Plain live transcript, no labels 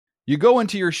You go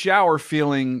into your shower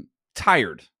feeling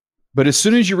tired, but as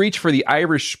soon as you reach for the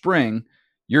Irish Spring,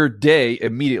 your day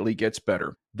immediately gets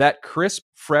better. That crisp,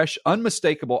 fresh,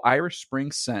 unmistakable Irish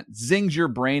Spring scent zings your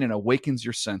brain and awakens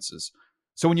your senses.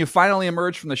 So when you finally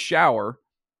emerge from the shower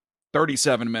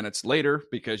 37 minutes later,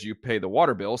 because you pay the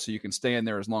water bill so you can stay in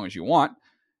there as long as you want,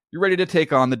 you're ready to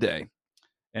take on the day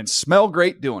and smell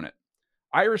great doing it.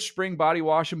 Irish Spring Body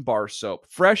Wash and Bar Soap.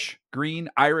 Fresh, green,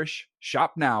 Irish.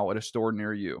 Shop now at a store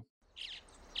near you.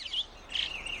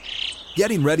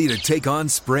 Getting ready to take on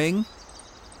spring?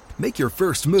 Make your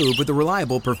first move with the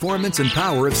reliable performance and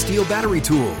power of Steel battery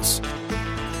tools.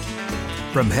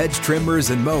 From hedge trimmers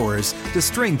and mowers to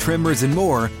string trimmers and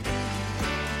more,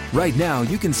 right now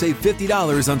you can save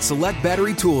 $50 on select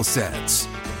battery tool sets.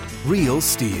 Real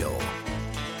Steel.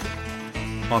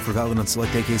 Offer valid on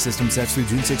select AK system sets through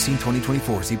June 16,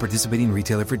 2024. See participating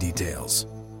retailer for details.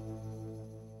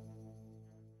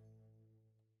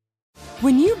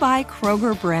 When you buy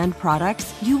Kroger brand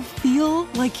products, you feel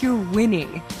like you're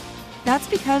winning. That's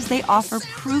because they offer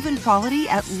proven quality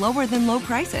at lower than low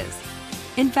prices.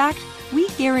 In fact, we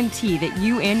guarantee that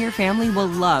you and your family will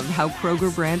love how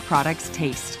Kroger brand products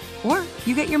taste, or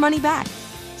you get your money back.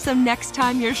 So next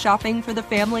time you're shopping for the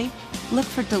family, look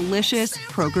for delicious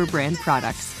Kroger brand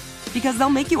products, because they'll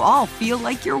make you all feel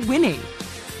like you're winning.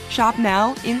 Shop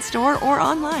now, in-store, or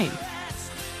online.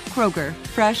 Kroger,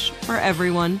 fresh for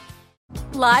everyone.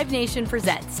 Live Nation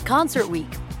presents Concert Week.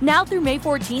 Now through May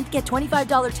 14th, get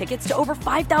 $25 tickets to over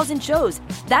 5,000 shows.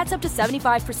 That's up to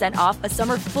 75% off a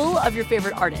summer full of your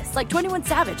favorite artists like 21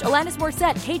 Savage, Alanis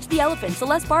Morissette, Cage the Elephant,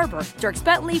 Celeste Barber, Dierks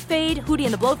Bentley, Fade, Hootie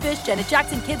and the Blowfish, Janet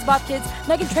Jackson, Kidz Bop Kids,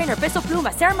 Meghan Trainor, Peso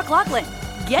Pluma, Sarah McLachlan.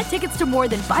 Get tickets to more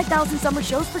than 5,000 summer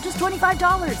shows for just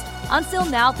 $25. On sale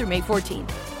now through May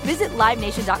 14th. Visit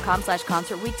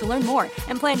LiveNation.com/Concert Week to learn more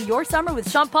and plan your summer with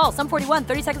Sean Paul, Sum 41,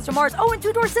 30 Seconds to Mars, and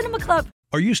Two Door Cinema Club.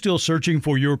 Are you still searching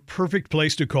for your perfect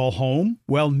place to call home?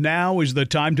 Well, now is the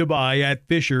time to buy at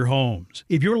Fisher Homes.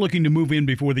 If you're looking to move in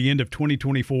before the end of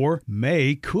 2024,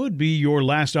 May could be your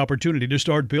last opportunity to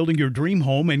start building your dream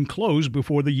home and close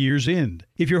before the year's end.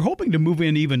 If you're hoping to move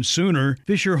in even sooner,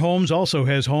 Fisher Homes also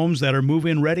has homes that are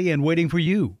move-in ready and waiting for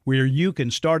you, where you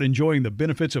can start enjoying the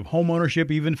benefits of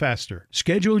homeownership even faster.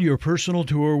 Schedule your personal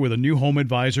tour with a new home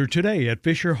advisor today at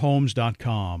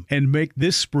FisherHomes.com and make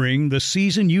this spring the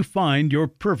season you find your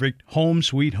perfect home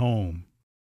sweet home.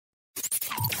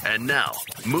 And now,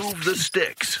 Move the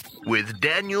Sticks with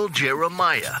Daniel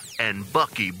Jeremiah and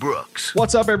Bucky Brooks.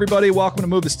 What's up, everybody? Welcome to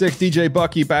Move the Sticks. DJ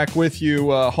Bucky back with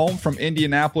you, home from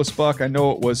Indianapolis. Buck, I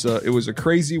know it was a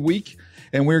crazy week,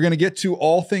 and we're going to get to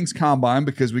all things Combine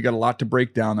because we got a lot to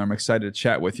break down there. I'm excited to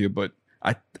chat with you, but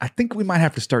I think we might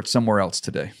have to start somewhere else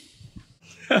today.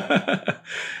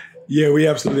 Yeah, we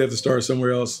absolutely have to start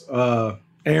somewhere else.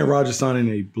 Aaron Rodgers signing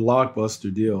a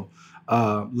blockbuster deal.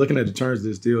 Looking at the terms of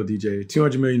this deal, DJ,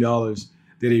 $200 million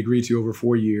that he agreed to over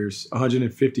 4 years,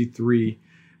 $153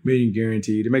 million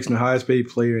guaranteed. It makes him the highest paid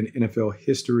player in NFL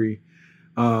history.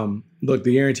 Look,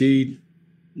 the guaranteed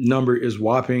number is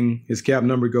whopping. His cap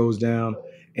number goes down.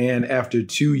 And after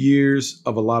 2 years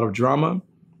of a lot of drama,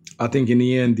 I think in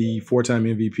the end, the four-time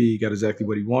MVP got exactly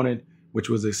what he wanted, which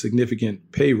was a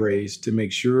significant pay raise to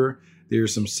make sure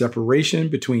there's some separation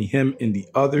between him and the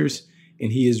others,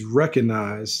 and he is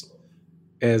recognized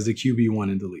as the QB1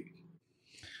 in the league.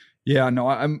 Yeah, no,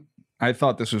 I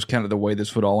thought this was kind of the way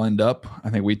this would all end up. I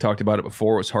think we talked about it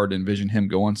before. It was hard to envision him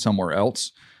going somewhere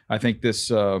else. I think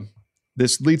this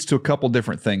leads to a couple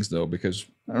different things, though, because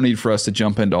I don't need for us to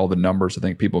jump into all the numbers. I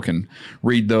think people can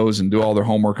read those and do all their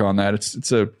homework on that.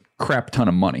 It's a crap ton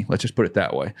of money. Let's just put it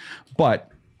that way. But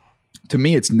to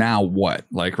me, it's now what?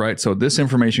 Right? So this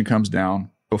information comes down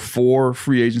before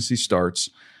free agency starts.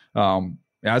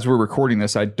 As we're recording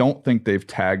this, I don't think they've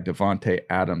tagged Davante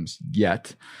Adams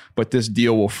yet, but this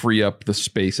deal will free up the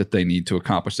space that they need to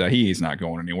accomplish that. He's not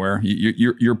going anywhere.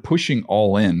 You're pushing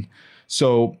all in.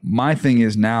 So my thing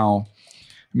is now,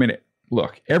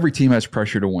 look, every team has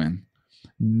pressure to win.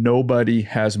 Nobody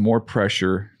has more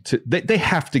pressure they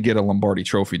have to get a Lombardi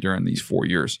trophy during these 4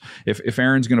 years. If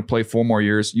Aaron's going to play 4 more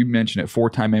years, you mentioned it,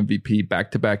 4-time MVP,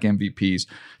 back-to-back MVPs,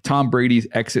 Tom Brady's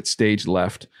exit stage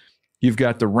left. You've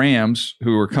got the Rams,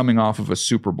 who are coming off of a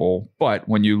Super Bowl. But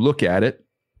when you look at it,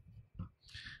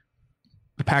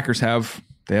 the Packers have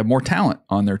more talent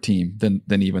on their team than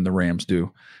even the Rams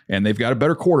do. And they've got a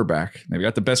better quarterback. They've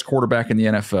got the best quarterback in the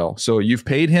NFL. So you've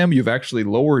paid him. You've actually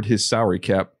lowered his salary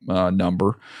cap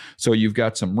number. So you've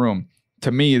got some room. To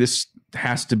me, this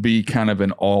has to be kind of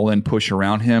an all-in push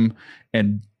around him.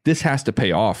 And this has to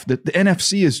pay off. The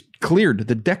NFC is cleared.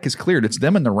 The deck is cleared. It's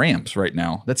them and the Rams right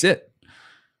now. That's it.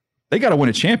 They got to win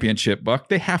a championship, Buck.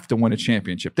 They have to win a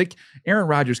championship. Aaron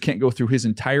Rodgers can't go through his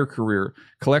entire career,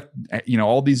 collect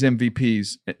all these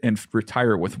MVPs, and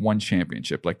retire with one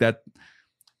championship like that.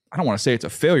 I don't want to say it's a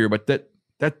failure, but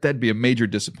that'd be a major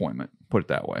disappointment. Put it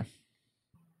that way.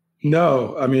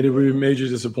 No, I mean, it would be a major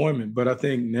disappointment. But I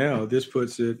think now this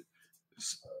puts the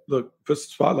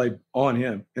spotlight on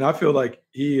him, and I feel like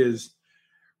he has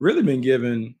really been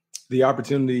given the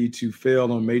opportunity to fail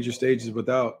on major stages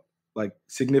without like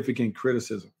significant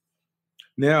criticism.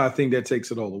 Now I think that takes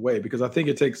it all away, because I think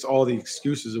it takes all the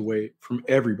excuses away from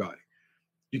everybody.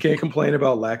 You can't complain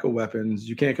about lack of weapons.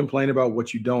 You can't complain about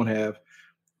what you don't have.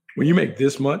 When you make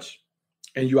this much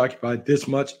and you occupy this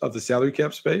much of the salary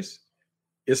cap space,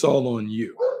 it's all on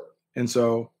you. And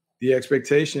so the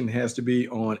expectation has to be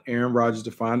on Aaron Rodgers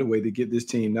to find a way to get this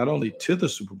team not only to the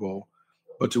Super Bowl,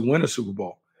 but to win a Super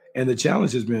Bowl. And the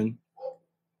challenge has been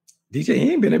DJ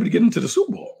ain't been able to get into the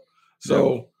Super Bowl.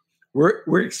 So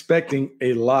we're expecting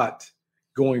a lot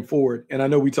going forward. And I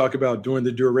know we talk about during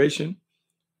the duration,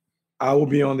 I will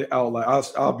be on the outlier.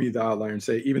 I'll be the outlier and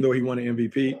say, even though he won an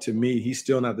MVP, to me, he's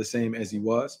still not the same as he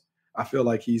was. I feel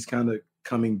like he's kind of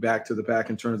coming back to the pack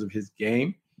in terms of his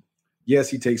game. Yes,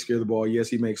 he takes care of the ball. Yes,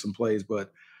 he makes some plays,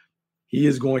 but he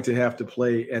is going to have to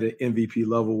play at an MVP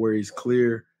level where he's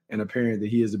clear and apparent that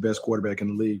he is the best quarterback in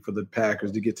the league for the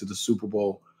Packers to get to the Super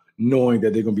Bowl, knowing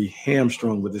that they're going to be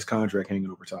hamstrung with this contract hanging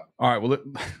over top. All right, well,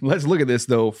 let's look at this,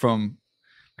 though, from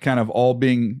kind of all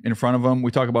being in front of them.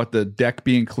 We talk about the deck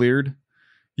being cleared.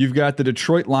 You've got the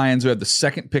Detroit Lions who have the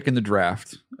second pick in the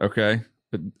draft, okay?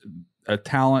 A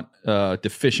talent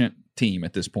deficient team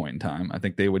at this point in time. I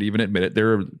think they would even admit it.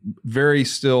 They're very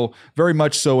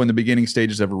much so in the beginning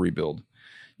stages of a rebuild.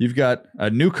 You've got a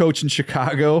new coach in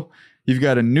Chicago. You've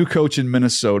got a new coach in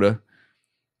Minnesota.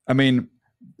 I mean,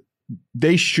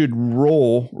 they should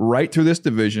roll right through this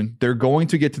division. They're going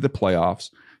to get to the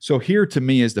playoffs. So here to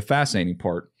me is the fascinating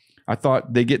part. I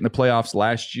thought they get in the playoffs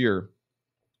last year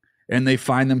and they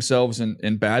find themselves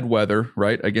in bad weather,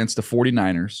 right, against the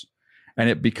 49ers. And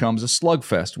it becomes a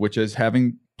slugfest, which is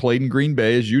having played in Green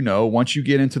Bay, as you know, once you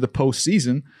get into the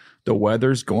postseason, the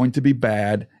weather's going to be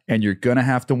bad and you're going to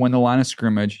have to win the line of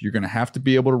scrimmage. You're going to have to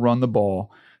be able to run the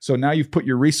ball. So now you've put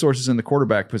your resources in the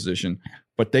quarterback position,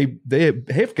 but they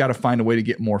have got to find a way to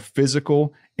get more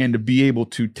physical and to be able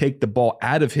to take the ball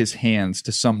out of his hands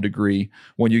to some degree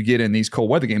when you get in these cold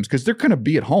weather games, because they're going to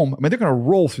be at home. I mean, they're going to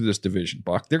roll through this division,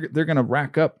 Buck. They're going to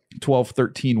rack up 12,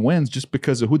 13 wins just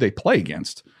because of who they play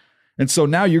against. And so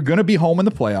now you're going to be home in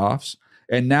the playoffs,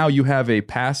 and now you have a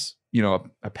pass-centric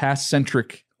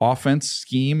offense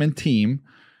scheme and team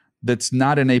that's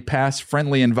not in a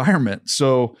pass-friendly environment.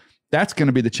 So that's going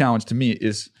to be the challenge to me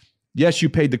is, yes, you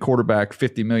paid the quarterback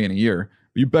 $50 million a year.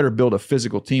 But you better build a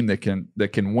physical team that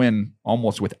can win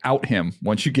almost without him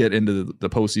once you get into the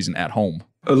postseason at home.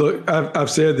 Look,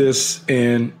 I've said this,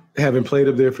 and having played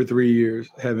up there for 3 years,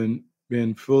 having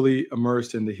been fully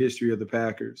immersed in the history of the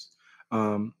Packers,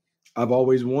 I've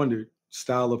always wondered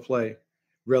style of play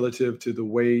relative to the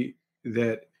way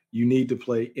that you need to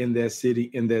play in that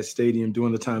city, in that stadium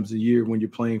during the times of year when you're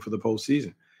playing for the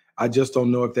postseason. I just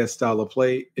don't know if that style of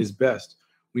play is best.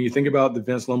 When you think about the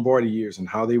Vince Lombardi years and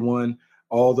how they won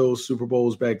all those Super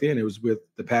Bowls back then, it was with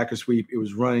the Packers sweep. It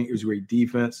was running. It was great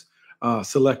defense,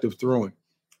 selective throwing.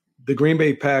 The Green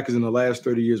Bay Packers in the last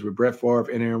 30 years with Brett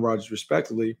Favre and Aaron Rodgers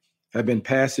respectively have been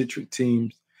pass-centric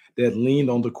teams that leaned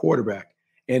on the quarterback.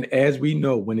 And as we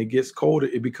know, when it gets colder,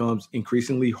 it becomes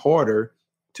increasingly harder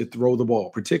to throw the ball,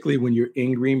 particularly when you're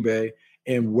in Green Bay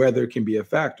and weather can be a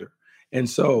factor. And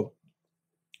so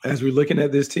as we're looking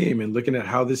at this team and looking at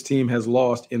how this team has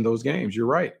lost in those games, you're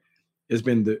right. It's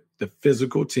been the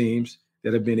physical teams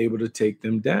that have been able to take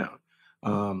them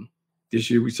down. This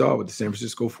year we saw with the San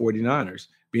Francisco 49ers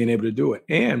being able to do it.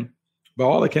 And by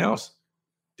all accounts,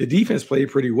 the defense played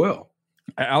pretty well.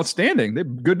 Outstanding. They're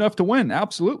good enough to win.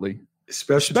 Absolutely.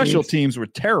 Special teams were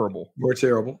terrible.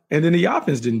 And then the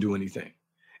offense didn't do anything.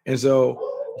 And so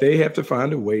they have to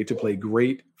find a way to play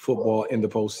great football in the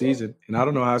postseason. And I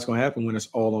don't know how it's going to happen when it's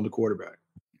all on the quarterback.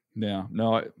 Yeah,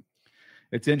 no,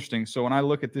 it's interesting. So when I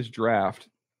look at this draft,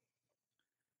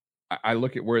 I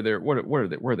look at where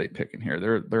are they picking here?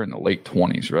 They're in the late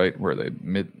 20s, right? Where are they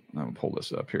mid? I'm gonna pull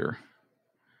this up here.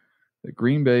 The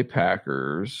Green Bay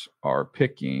Packers are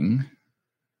picking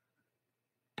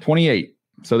 28.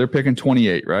 So they're picking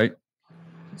 28, right?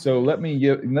 So let me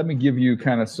give you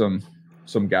kind of some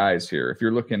guys here. If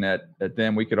you're looking at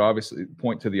them, we could obviously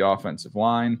point to the offensive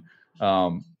line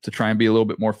to try and be a little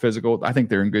bit more physical. I think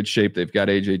they're in good shape. They've got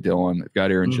A.J. Dillon. They've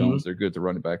got Aaron Jones. They're good at the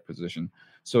running back position.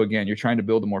 So again, you're trying to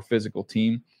build a more physical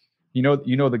team. You know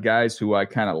the guys who I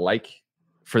kind of like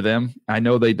for them. I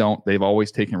know they don't. They've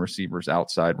always taken receivers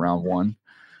outside round one.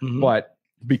 But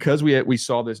because we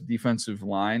saw this defensive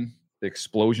line, the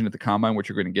explosion at the combine, which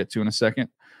you're going to get to in a second,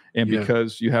 and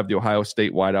because you have the Ohio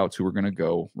State wideouts who are going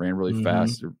to ran really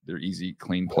fast, they're easy,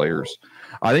 clean players.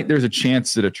 I think there's a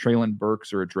chance that a Treylon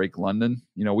Burks or a Drake London,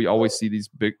 we always see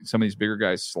some of these bigger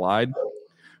guys slide.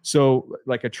 So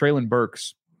like a Treylon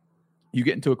Burks, you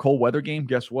get into a cold weather game,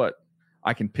 guess what?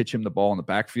 I can pitch him the ball in the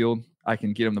backfield. I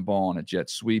can get him the ball on a jet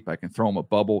sweep. I can throw him a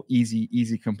bubble,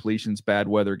 easy completions, bad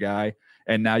weather guy.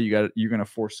 And now you're going to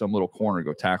force some little corner to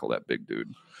go tackle that big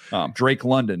dude. Drake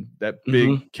London, that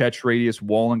big catch radius,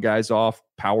 walling guys off,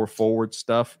 power forward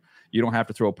stuff. You don't have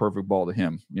to throw a perfect ball to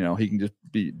him. He can just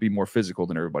be more physical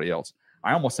than everybody else.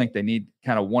 I almost think they need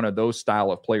kind of one of those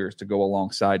style of players to go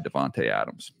alongside Davante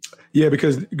Adams. Yeah,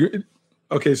 because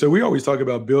so we always talk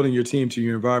about building your team to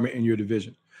your environment and your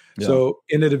division. Yeah. So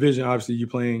in the division, obviously you're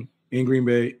playing in Green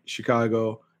Bay,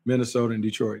 Chicago, Minnesota, and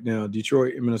Detroit. Now,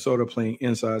 Detroit and Minnesota are playing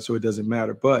inside, so it doesn't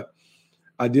matter. But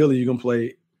ideally, you're going to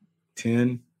play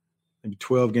 10, maybe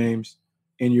 12 games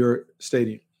in your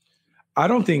stadium. I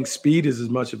don't think speed is as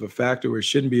much of a factor, or it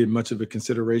shouldn't be as much of a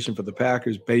consideration for the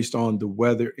Packers based on the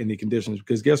weather and the conditions.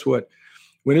 Because guess what?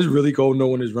 When it's really cold, no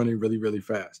one is running really, really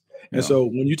fast. And so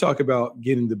when you talk about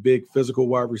getting the big physical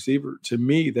wide receiver, to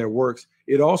me, that works.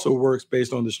 It also works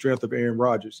based on the strength of Aaron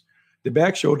Rodgers. The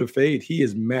back shoulder fade, he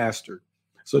is mastered.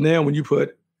 So now when you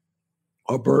put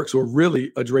a Burks or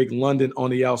really a Drake London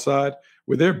on the outside,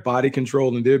 with their body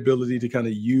control and their ability to kind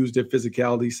of use their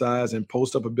physicality, size, and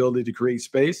post-up ability to create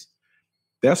space,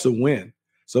 that's a win.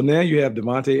 So now you have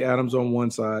Davante Adams on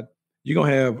one side. You're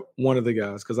going to have one of the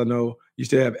guys, because I know you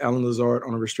still have Allen Lazard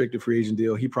on a restricted free agent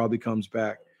deal. He probably comes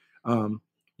back.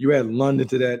 You add London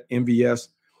to that, MVS.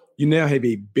 You now have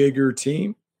a bigger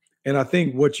team. And I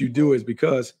think what you do is,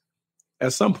 because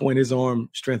at some point his arm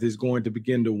strength is going to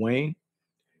begin to wane,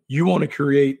 you want to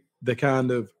create the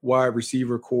kind of wide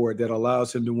receiver core that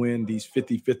allows him to win these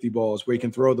 50-50 balls where he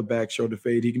can throw the back shoulder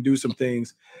fade. He can do some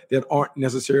things that aren't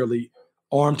necessarily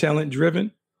arm talent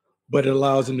driven, but it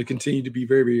allows him to continue to be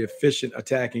very, very efficient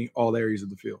attacking all areas of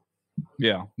the field.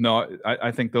 Yeah, no,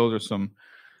 I think those are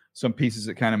some pieces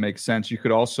that kind of make sense. You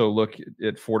could also look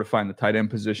at fortifying the tight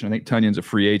end position. I think Tunyon's a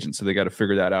free agent, so they got to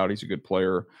figure that out. He's a good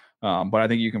player. But I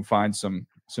think you can find some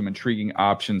intriguing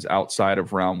options outside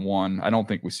of round one. I don't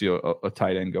think we see a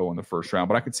tight end go in the first round,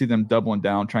 but I could see them doubling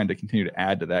down, trying to continue to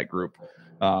add to that group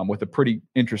with a pretty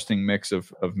interesting mix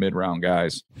of mid-round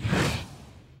guys.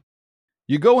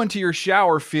 You go into your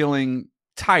shower feeling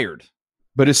tired,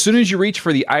 but as soon as you reach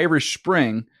for the Irish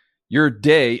Spring, your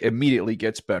day immediately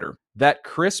gets better. That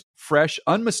crisp, fresh,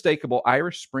 unmistakable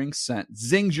Irish Spring scent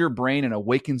zings your brain and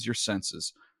awakens your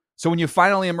senses. So when you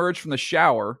finally emerge from the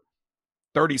shower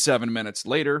 37 minutes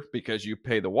later, because you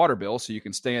pay the water bill so you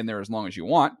can stay in there as long as you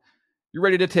want, you're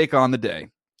ready to take on the day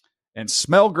and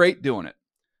smell great doing it.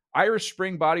 Irish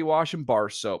Spring Body Wash and Bar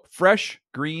Soap. Fresh,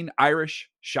 green, Irish.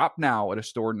 Shop now at a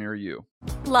store near you.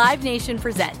 Live Nation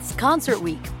presents Concert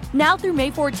Week. Now through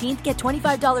May 14th, get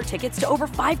 $25 tickets to over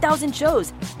 5,000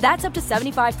 shows. That's up to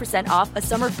 75% off a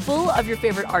summer full of your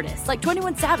favorite artists like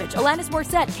 21 Savage, Alanis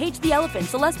Morissette, Cage the Elephant,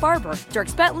 Celeste Barber,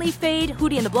 Dierks Bentley, Fade,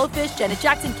 Hootie and the Blowfish, Janet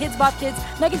Jackson, Kids Bop Kids,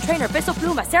 Meghan Trainor, Peso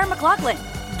Pluma, Sarah McLachlan.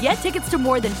 Get tickets to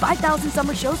more than 5,000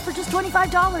 summer shows for just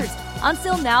 $25.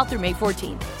 Until now through May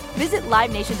 14th. Visit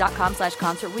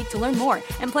LiveNation.com/Concert Week to learn more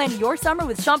and plan your summer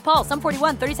with Sean Paul, Sum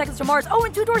 41, 30 Seconds to Mars,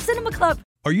 and Two Door Cinema Club.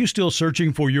 Are you still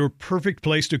searching for your perfect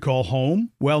place to call home?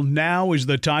 Well, now is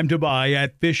the time to buy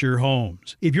at Fisher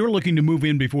Homes. If you're looking to move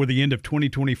in before the end of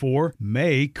 2024,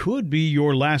 May could be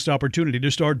your last opportunity to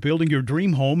start building your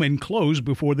dream home and close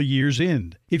before the year's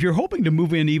end. If you're hoping to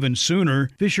move in even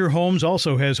sooner, Fisher Homes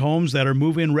also has homes that are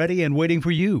move-in ready and waiting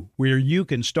for you, where you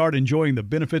can start enjoying the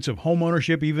benefits of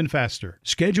homeownership even faster.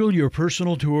 Schedule your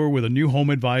personal tour with a new home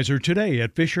advisor today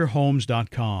at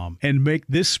FisherHomes.com and make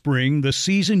this spring the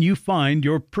season you find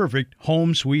your perfect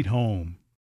home sweet home.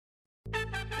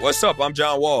 What's up? I'm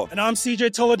John Wall. And I'm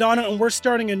CJ Toledano, and we're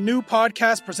starting a new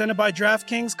podcast presented by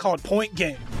DraftKings called Point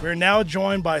Game. We're now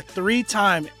joined by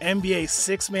three-time NBA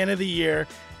Sixth Man of the Year,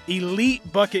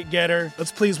 elite bucket getter.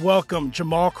 Let's please welcome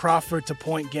Jamal Crawford to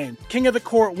Point Game. King of the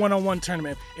Court one-on-one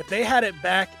tournament. If they had it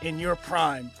back in your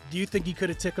prime, do you think you could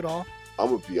have took it all? I'm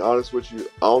going to be honest with you.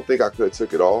 I don't think I could have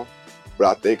took it all, but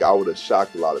I think I would have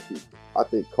shocked a lot of people. I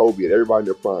think Kobe and everybody in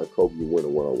their prime, Kobe would win a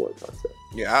one-on-one contest.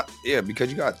 Yeah, because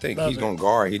you got to think, he's going to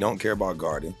guard. He don't care about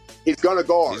guarding. He's going to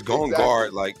guard. He's going to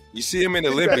guard. Like, you see him in the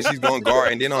Olympics, he's going to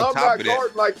guard. And then on top of that. I'm not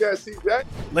guarding like that, CJ.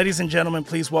 Ladies and gentlemen,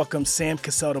 please welcome Sam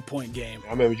Cassell to Point Game.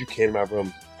 I remember you came in my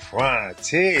room Prime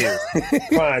 10.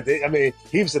 I mean,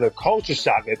 he was in a culture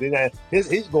shock. And then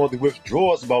he's going through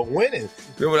withdrawals about winning.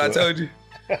 Remember what I told you?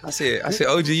 I said,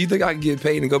 OG, you think I can get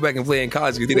paid and go back and play in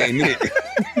college because it ain't it?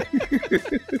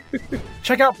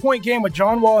 Check out Point Game with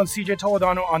John Wall and CJ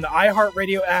Toledano on the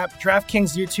iHeartRadio app,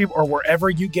 DraftKings YouTube, or wherever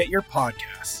you get your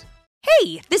podcasts.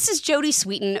 Hey, this is Jody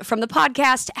Sweeten from the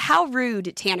podcast How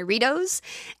Rude, Tanneritos.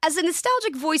 As a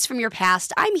nostalgic voice from your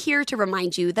past, I'm here to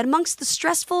remind you that amongst the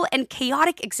stressful and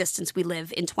chaotic existence we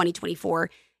live in 2024,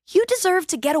 you deserve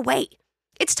to get away.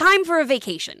 It's time for a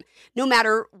vacation, no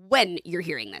matter when you're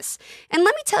hearing this. And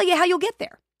let me tell you how you'll get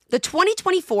there. The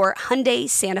 2024 Hyundai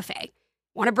Santa Fe.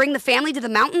 Want to bring the family to the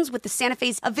mountains with the Santa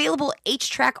Fe's available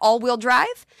H-Track all-wheel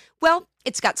drive? Well,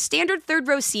 it's got standard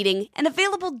third-row seating and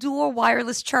available dual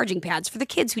wireless charging pads for the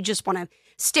kids who just want to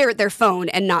stare at their phone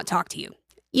and not talk to you.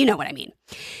 You know what I mean.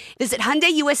 Visit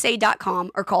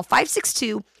HyundaiUSA.com or call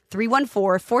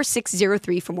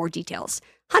 562-314-4603 for more details.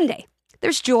 Hyundai,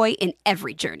 there's joy in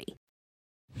every journey.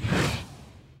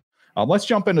 Let's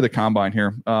jump into the combine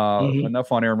here.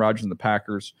 Enough on Aaron Rodgers and the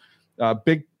Packers.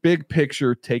 Big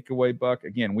picture takeaway, Buck.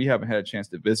 Again, we haven't had a chance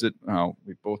to visit.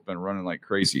 We've both been running like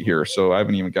crazy here, so I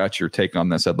haven't even got your take on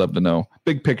this. I'd love to know.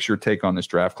 Big picture take on this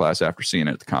draft class after seeing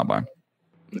it at the combine.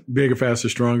 Bigger, faster,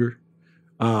 stronger.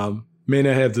 May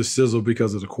not have the sizzle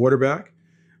because of the quarterback,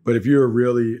 but if you're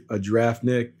really a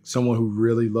draftnik, someone who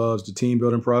really loves the team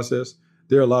building process,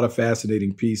 there are a lot of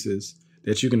fascinating pieces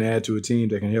that you can add to a team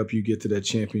that can help you get to that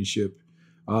championship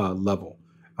level.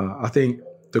 I think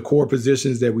the core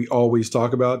positions that we always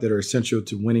talk about that are essential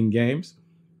to winning games,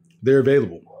 they're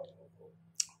available.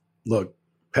 Look,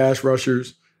 pass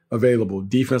rushers available,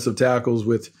 defensive tackles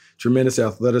with tremendous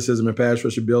athleticism and pass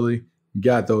rush ability,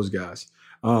 got those guys.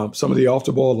 Some of the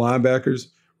off-the-ball linebackers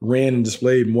ran and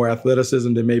displayed more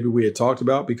athleticism than maybe we had talked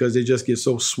about because they just get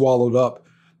so swallowed up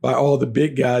by all the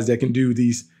big guys that can do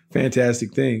these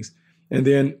fantastic things. And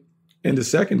then in the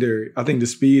secondary, I think the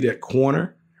speed at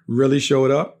corner really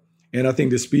showed up. And I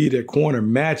think the speed at corner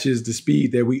matches the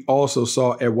speed that we also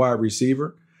saw at wide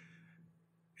receiver.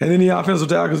 And then the offensive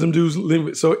tackles, them dudes.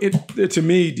 So to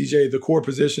me, DJ, the core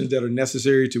positions that are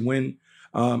necessary to win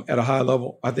at a high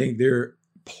level, I think there are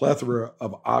a plethora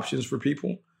of options for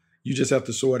people. You just have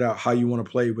to sort out how you want to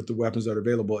play with the weapons that are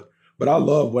available. But I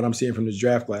love what I'm seeing from this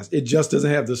draft class. It just doesn't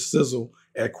have the sizzle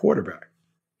at quarterback.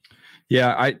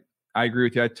 Yeah, I agree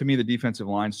with you. To me, the defensive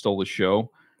line stole the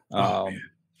show.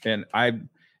 And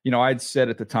I'd said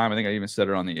at the time, I think I even said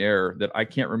it on the air, that I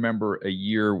can't remember a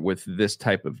year with this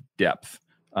type of depth,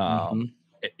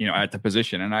 at the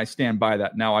position. And I stand by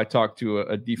that. Now, I talked to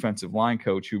a defensive line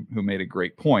coach who made a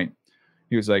great point.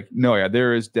 He was like, no, yeah,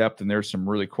 there is depth and there's some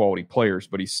really quality players.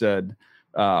 But he said,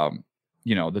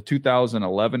 the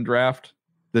 2011 draft,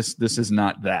 this is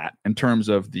not that in terms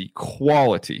of the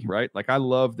quality, right? Like, I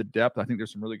love the depth. I think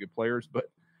there's some really good players. But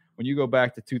when you go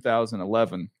back to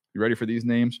 2011, you ready for these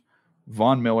names?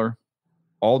 Von Miller,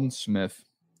 Alden Smith,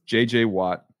 J.J.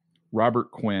 Watt,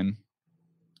 Robert Quinn,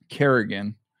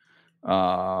 Kerrigan.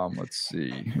 Let's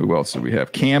see. Who else do we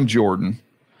have? Cam Jordan.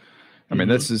 I mean,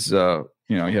 this is, you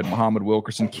had Muhammad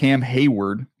Wilkerson, Cam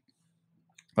Hayward.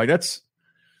 Like, that's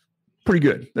pretty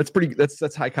good.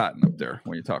 That's high cotton up there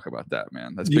when you talk about that,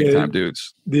 man. That's big-time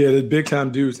dudes. Yeah, the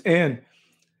big-time dudes. And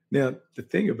now the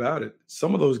thing about it,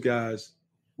 some of those guys,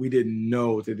 we didn't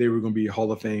know that they were going to be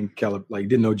Hall of Fame caliber. Like,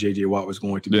 didn't know J.J. Watt was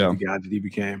going to be the guy that he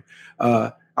became.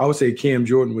 I would say Cam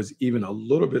Jordan was even a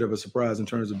little bit of a surprise in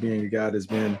terms of being a guy that's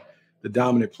been the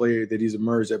dominant player that he's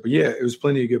emerged at. But yeah, it was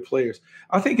plenty of good players.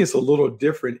 I think it's a little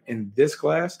different in this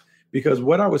class because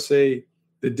what I would say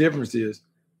the difference is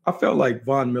I felt like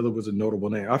Von Miller was a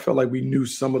notable name. I felt like we knew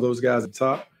some of those guys at the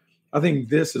top. I think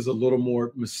this is a little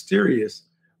more mysterious,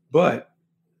 but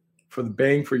for the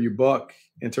bang for your buck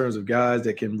in terms of guys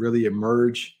that can really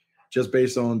emerge just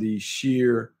based on the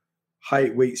sheer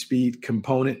height, weight, speed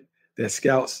component that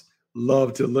scouts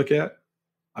love to look at.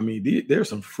 I mean, there's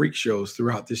some freak shows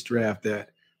throughout this draft that,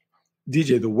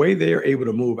 DJ, the way they are able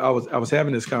to move. I was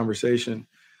having this conversation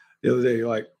the other day,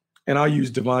 like, and I'll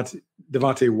use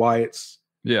Devontae Wyatt's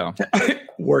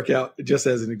workout just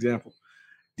as an example.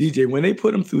 DJ, when they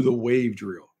put him through the wave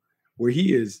drill, where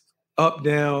he is up,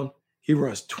 down, he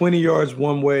runs 20 yards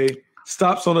one way,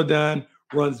 stops on a dime,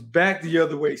 runs back the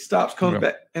other way, stops, comes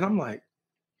back. And I'm like,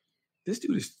 this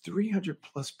dude is 300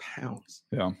 plus pounds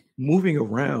moving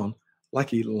around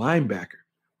like a linebacker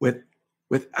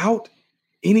without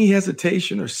any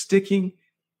hesitation or sticking.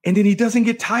 And then he doesn't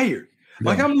get tired.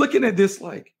 Like, I'm looking at this,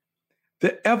 like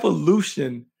the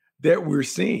evolution that we're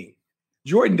seeing.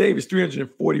 Jordan Davis,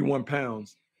 341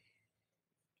 pounds.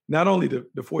 Not only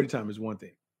the 40 time is one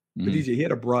thing, But DJ, he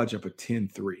had a broad jump of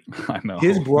 10-3. I know.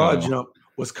 His broad jump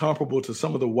was comparable to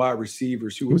some of the wide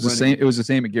receivers who It was the same. It was the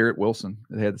same at Garrett Wilson.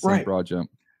 They had the same broad jump.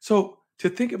 So to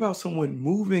think about someone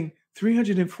moving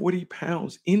 340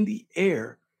 pounds in the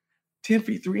air, 10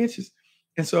 feet 3 inches.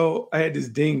 And so I had this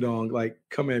ding dong like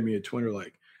come at me at Twitter,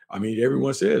 like, I mean,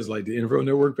 everyone says like the NFL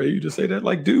Network pay you to say that.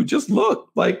 Like, dude, just look.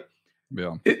 Like,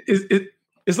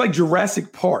 it's like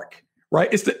Jurassic Park, right?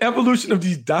 It's the evolution of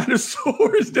these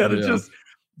dinosaurs that are just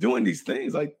doing these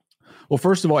things. Like, well,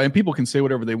 first of all, and people can say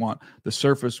whatever they want. The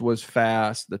surface was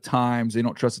fast, the times, they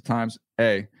don't trust the times.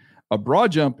 Hey, a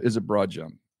broad jump is a broad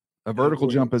jump. A vertical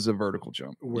jump is a vertical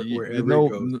jump. Wherever it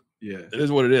goes. Yeah. It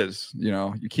is what it is. You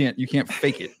know, you can't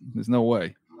fake it. There's no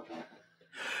way.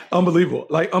 Unbelievable.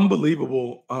 Like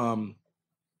unbelievable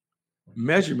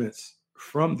measurements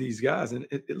from these guys. And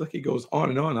it goes on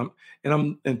and on.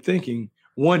 I'm thinking,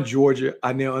 one, Georgia,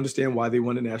 I now understand why they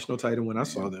won the national title when I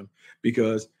saw them,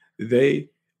 because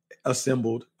they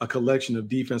assembled a collection of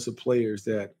defensive players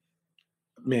that,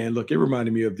 man, look, it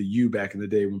reminded me of the U back in the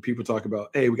day when people talk about,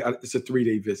 hey, it's a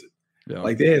 3-day visit. Yeah.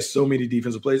 Like they had so many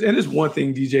defensive players. And it's one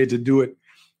thing, DJ, to do it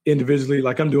individually.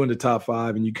 Like I'm doing the top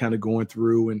 5 and you kind of going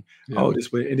through and,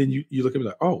 this way. And then you look at me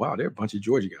like, oh, wow, they're a bunch of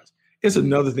Georgia guys. It's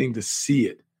another thing to see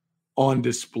it on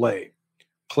display,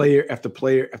 player after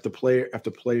player after player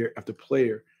after player after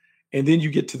player. And then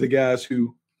you get to the guys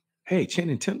who, hey,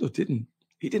 Channing Tindall didn't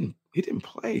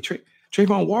play.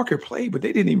 Trayvon Walker played, but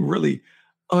they didn't even really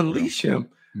unleash him.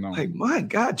 No. Like, my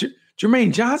God,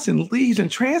 Jermaine Johnson leaves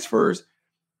and transfers.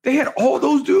 They had all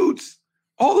those dudes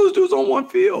on one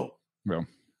field. Yeah.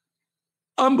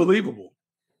 Unbelievable.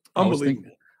 I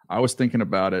was thinking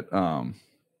about it.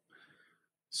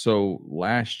 So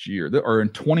last year, or in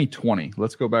 2020,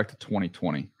 let's go back to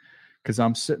 2020, because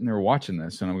I'm sitting there watching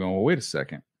this and I'm going, well, wait a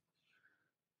second.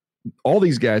 All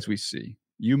these guys we see,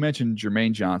 you mentioned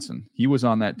Jermaine Johnson. He was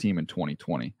on that team in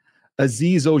 2020.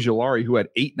 Azeez Ojulari, who had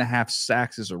 8.5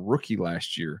 sacks as a rookie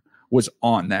last year, was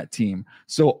on that team.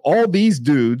 So all these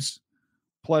dudes,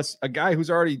 plus a guy who's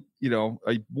already,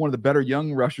 one of the better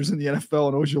young rushers in the NFL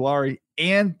in Ojulari,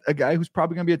 and a guy who's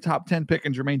probably going to be a top 10 pick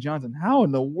in Jermaine Johnson. How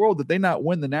in the world did they not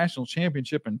win the national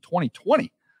championship in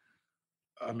 2020?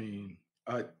 I mean,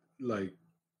 I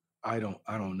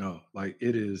don't know. Like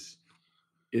it is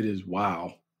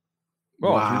wow.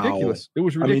 Oh, wow. It's ridiculous. It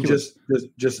was ridiculous. I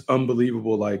mean, just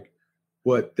unbelievable. Like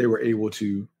what they were able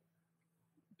to.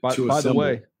 By the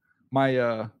way,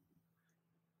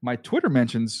 my Twitter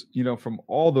mentions, from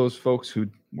all those folks who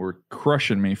were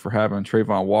crushing me for having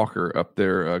Trayvon Walker up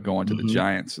there going to the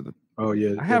Giants.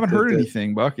 I haven't heard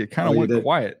anything, Buck. It kind of went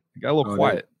quiet. It got a little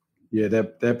quiet.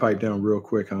 That piped down real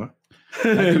quick, huh?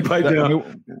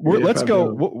 Let's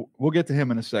go. We'll get to him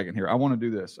in a second here. I want to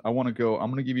do this. I'm going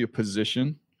to give you a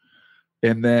position,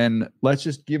 and then let's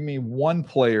just give me one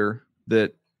player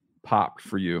that popped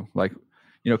for you. Like,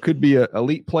 could be an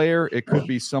elite player. It could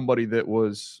be somebody that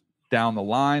was down the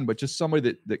line, but just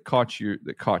somebody that caught you.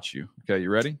 Okay, you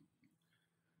ready?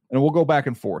 And we'll go back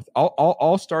and forth.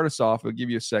 I'll start us off. I'll give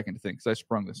you a second to think because I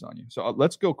sprung this on you. So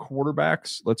let's go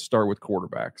quarterbacks. Let's start with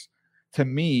quarterbacks. To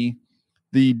me,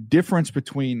 the difference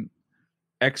between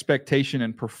expectation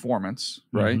and performance,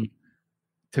 right? Mm-hmm.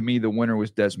 To me, the winner was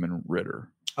Desmond Ridder.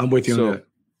 I'm with you on that.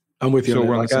 I'm with you. So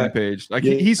we're on the same page. Like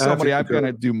he's somebody I've got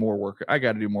to do more work. I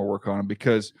got to do more work on him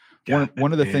because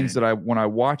one of the things that when I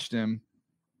watched him,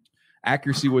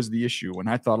 accuracy was the issue, and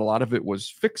I thought a lot of it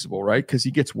was fixable, right? Because he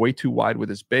gets way too wide with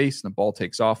his base, and the ball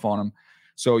takes off on him.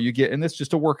 So you get, and it's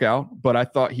just a workout, but I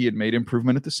thought he had made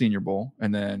improvement at the Senior Bowl,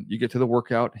 and then you get to the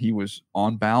workout, he was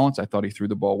on balance. I thought he threw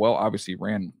the ball well. Obviously, he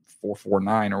ran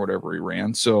 4.49 or whatever he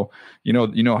ran. So you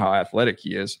know how athletic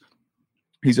he is.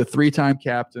 He's a 3-time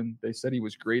captain. They said he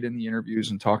was great in the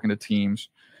interviews and talking to teams,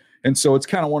 and so it's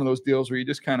kind of one of those deals where you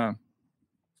just kind of.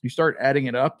 You start adding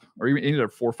it up, or he ended up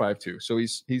 4.52. So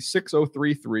he's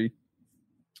 6'0",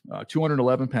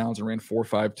 211 pounds, and ran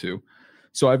 4.52.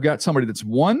 So I've got somebody that's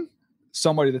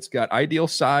got ideal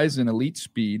size and elite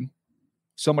speed,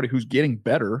 somebody who's getting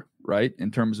better, right,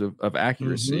 in terms of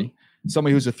accuracy,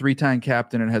 somebody who's a 3-time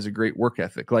captain and has a great work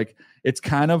ethic. Like it's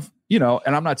kind of,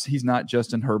 and he's not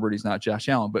Justin Herbert, he's not Josh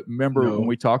Allen, but remember when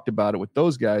we talked about it with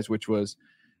those guys, which was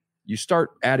you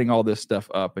start adding all this stuff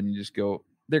up and you just go,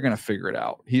 they're going to figure it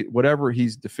out. Whatever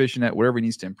he's deficient at, whatever he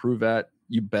needs to improve at,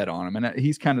 you bet on him. And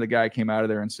he's kind of the guy who came out of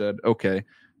there and said, okay,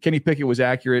 Kenny Pickett was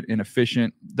accurate and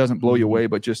efficient, doesn't blow you away,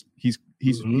 but just he's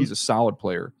a solid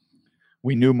player.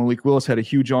 We knew Malik Willis had a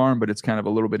huge arm, but it's kind of a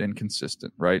little bit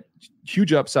inconsistent, right?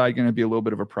 Huge upside, going to be a little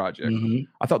bit of a project.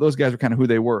 I thought those guys were kind of who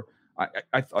they were.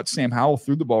 I thought Sam Howell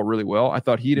threw the ball really well. I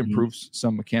thought he'd improved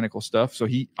some mechanical stuff. So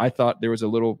I thought he was a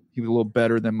little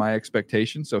better than my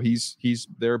expectation. So he's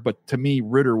there. But to me,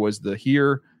 Ritter was the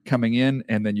here coming in,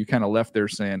 and then you kind of left there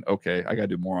saying, okay, I got to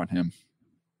do more on him.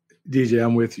 DJ,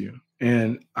 I'm with you.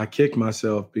 And I kicked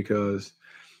myself because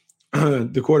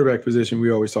the quarterback position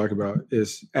we always talk about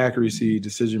is accuracy,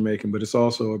 decision-making, but it's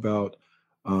also about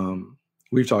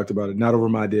we've talked about it, not over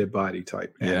my dead body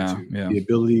type attitude, the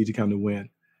ability to kind of win.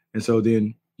 And so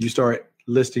then you start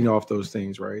listing off those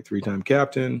things, right? 3-time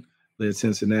captain, led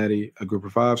Cincinnati, a group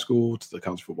of 5 school to the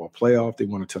college football playoff. They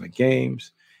won a ton of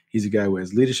games. He's a guy who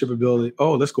has leadership ability.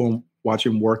 Oh, let's go and watch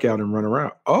him work out and run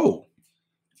around. Oh,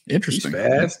 interesting. He's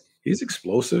fast. He's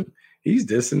explosive. He's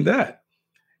this and that.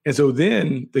 And so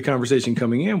then the conversation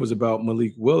coming in was about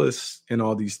Malik Willis and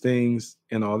all these things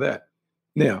and all that.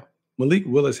 Now, Malik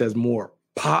Willis has more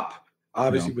pop,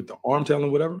 obviously, with the arm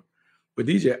talent, whatever. But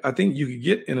DJ, I think you could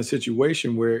get in a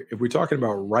situation where if we're talking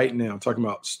about right now, talking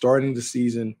about starting the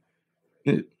season,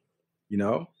 who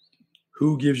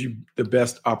gives you the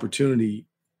best opportunity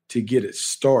to get it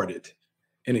started?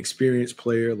 An experienced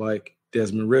player like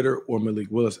Desmond Ritter or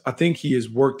Malik Willis. I think he has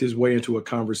worked his way into a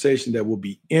conversation that will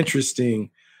be interesting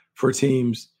for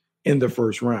teams in the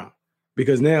first round,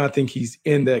 because now I think he's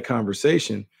in that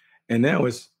conversation. And now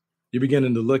you're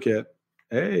beginning to look at,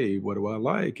 hey, what do I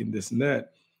like and this and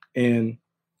that. And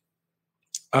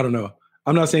I don't know.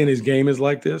 I'm not saying his game is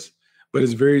like this, but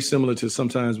it's very similar to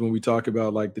sometimes when we talk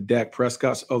about like the Dak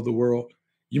Prescotts of the world.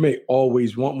 You may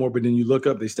always want more, but then you look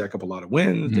up, they stack up a lot of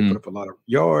wins. They put up a lot of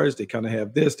yards. They kind of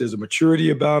have this. There's a maturity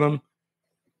about them.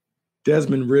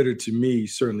 Desmond Ritter, to me,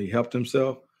 certainly helped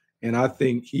himself. And I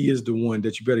think he is the one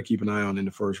that you better keep an eye on in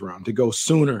the first round to go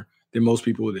sooner than most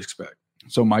people would expect.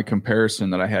 So my comparison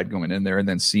that I had going in there and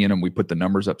then seeing him, we put the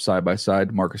numbers up side by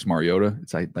side, Marcus Mariota,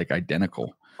 it's like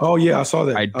identical. Oh, yeah, I saw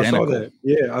that. Identical. I saw that.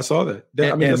 Yeah, I saw that.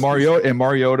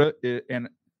 Mariota,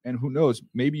 and who knows,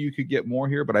 maybe you could get more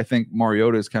here, but I think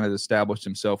Mariota has kind of established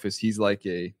himself as he's like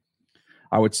I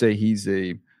would say he's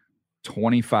a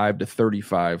 25 to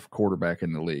 35 quarterback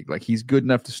in the league. Like he's good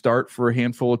enough to start for a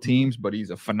handful of teams, but he's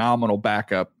a phenomenal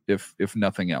backup if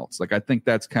nothing else. Like I think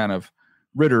that's kind of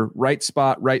Ritter, right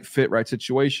spot, right fit, right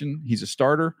situation. He's a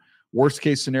starter. Worst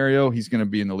case scenario, he's going to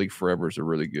be in the league forever is a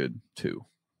really good 2.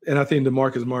 And I think the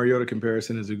Marcus Mariota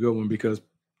comparison is a good one because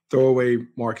throw away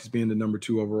Marcus being the number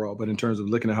 2 overall. But in terms of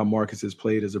looking at how Marcus has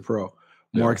played as a pro,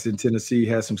 Marcus in Tennessee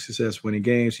has some success winning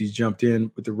games. He's jumped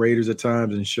in with the Raiders at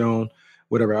times and shown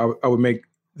whatever. I would make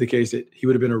the case that he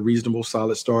would have been a reasonable,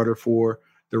 solid starter for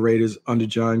the Raiders under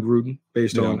John Gruden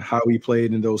based on how he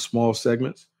played in those small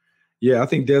segments. Yeah, I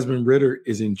think Desmond Ritter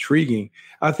is intriguing.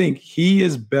 I think he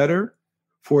is better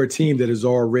for a team that is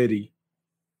already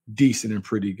decent and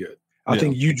pretty good. I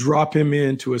think you drop him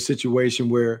into a situation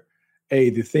where, hey,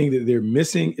 the thing that they're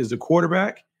missing is the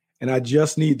quarterback, and I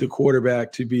just need the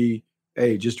quarterback to be,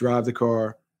 hey, just drive the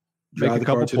car, make a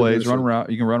couple plays, run around.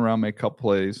 You can run around, make a couple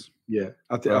plays. Yeah,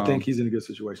 I think he's in a good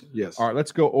situation. Yes. All right,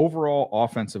 let's go overall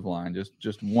offensive line.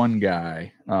 Just one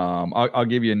guy. I'll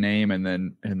give you a name, and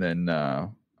then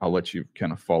I'll let you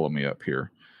kind of follow me up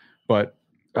here. But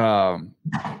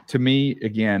to me,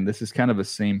 again, this is kind of the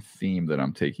same theme that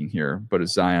I'm taking here, but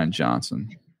it's Zion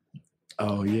Johnson.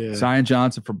 Oh, yeah. Zion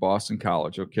Johnson from Boston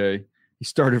College, okay? He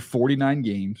started 49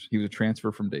 games. He was a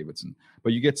transfer from Davidson.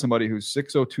 But you get somebody who's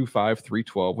 6'0", 205,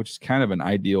 312, which is kind of an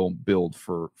ideal build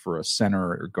for a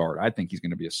center or guard. I think he's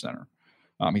going to be a center.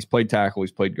 He's played tackle.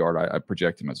 He's played guard. I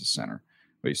project him as a center.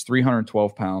 But he's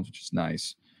 312 pounds, which is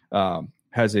nice.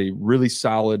 Has a really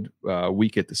solid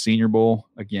week at the Senior Bowl.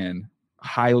 Again,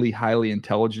 highly, highly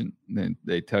intelligent. And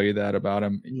they tell you that about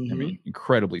him. I mean,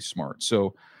 incredibly smart.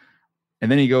 So,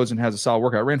 and then he goes and has a solid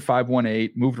workout. Ran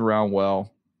 5.18, moved around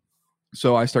well.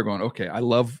 So I start going, okay, I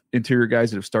love interior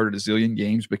guys that have started a zillion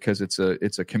games because it's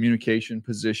a communication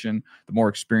position. The more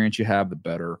experience you have, the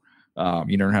better.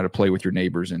 You learn how to play with your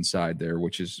neighbors inside there,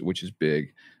 which is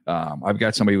big. I've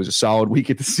got somebody who was a solid week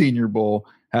at the Senior Bowl,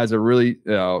 has a really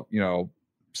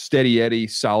steady Eddie,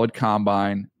 solid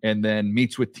combine, and then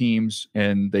meets with teams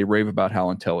and they rave about how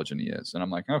intelligent he is. And I'm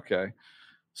like, okay,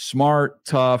 smart,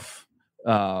 tough,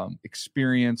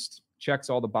 experienced, checks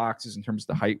all the boxes in terms of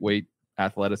the height, weight,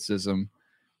 athleticism.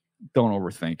 Don't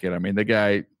overthink it. I mean, the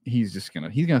guy, he's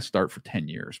gonna start for 10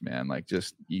 years, man. Like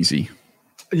just easy.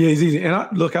 Yeah, he's easy. And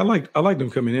I like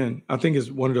them coming in. I think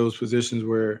it's one of those positions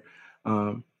where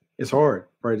it's hard,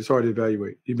 right? It's hard to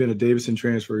evaluate. He's been a Davidson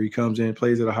transfer. He comes in,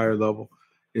 plays at a higher level.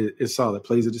 It's solid.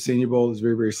 Plays at the Senior Bowl. It's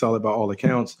very, very solid by all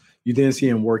accounts. You then see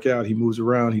him work out. He moves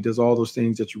around. He does all those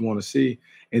things that you want to see.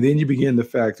 And then you begin to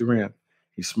factor in.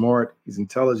 He's smart. He's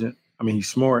intelligent. I mean, he's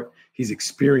smart. He's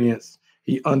experienced.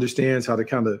 He understands how to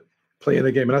kind of play in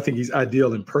the game. And I think he's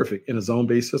ideal and perfect in a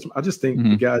zone-based system. I just think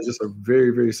the guy is just a very,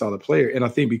 very solid player. And I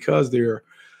think because there are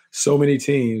so many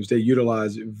teams that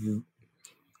utilize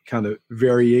kind of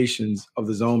variations of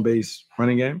the zone-based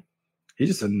running game,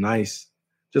 he's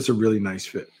just a really nice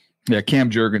fit. Yeah, Cam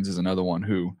Jurgens is another one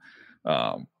who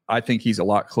I think he's a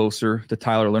lot closer to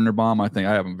Tyler Linderbaum. I think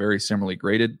I have him very similarly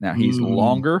graded. Now, he's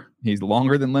longer. He's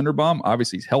longer than Linderbaum.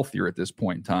 Obviously, he's healthier at this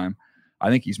point in time. I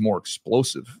think he's more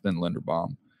explosive than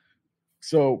Linderbaum.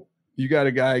 So you got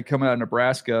a guy coming out of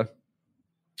Nebraska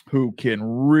who can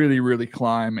really, really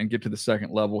climb and get to the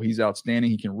second level. He's outstanding.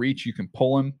 He can reach. You can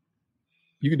pull him.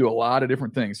 You can do a lot of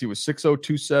different things. He was 6'0",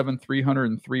 2'7",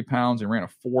 303 pounds, and ran a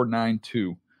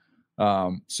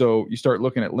 4.92. So you start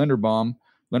looking at Linderbaum.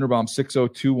 Linderbaum 6'0",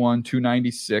 2'1",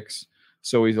 296.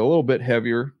 So he's a little bit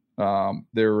heavier.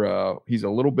 He's a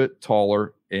little bit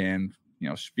taller, and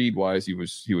speed-wise, he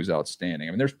was outstanding.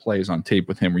 I mean, there's plays on tape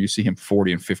with him where you see him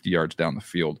 40 and 50 yards down the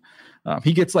field.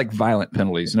 He gets like violent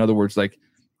penalties. In other words, like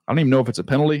I don't even know if it's a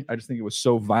penalty. I just think it was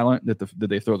so violent that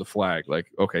they throw the flag. Like,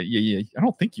 okay, yeah, I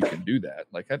don't think you can do that.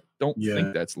 Like, I don't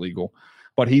think that's legal.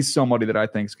 But he's somebody that I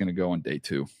think is going to go on day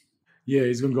 2. Yeah,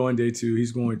 he's going to go on day 2.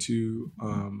 He's going to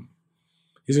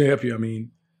help you. I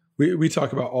mean, we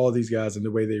talk about all of these guys and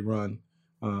the way they run.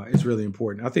 It's really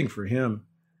important. I think for him,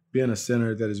 being a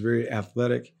center that is very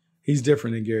athletic, he's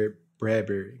different than Garrett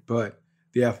Bradbury. But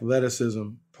the athleticism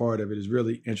part of it is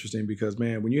really interesting because,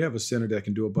 man, when you have a center that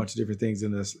can do a bunch of different things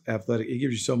in this athletic, it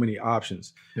gives you so many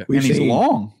options. Yeah. And he's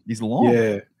long. He's long.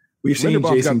 Yeah. We've seen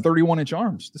Jason got 31-inch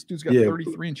arms. This dude's got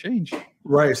 33 and change.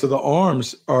 Right. So the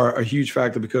arms are a huge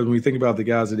factor because when we think about the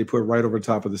guys that they put right over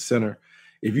top of the center,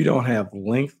 if you don't have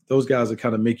length, those guys will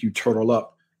kind of make you turtle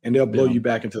up and they'll blow you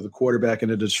back into the quarterback and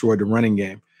they'll destroy the running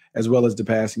game as well as the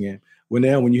passing game. Well,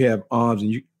 now when you have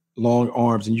long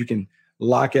arms and you can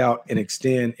lock out and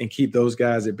extend and keep those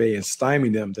guys at bay and stymie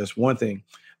them, that's one thing.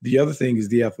 The other thing is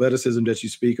the athleticism that you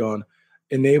speak on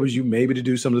enables you maybe to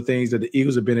do some of the things that the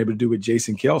Eagles have been able to do with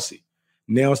Jason Kelce.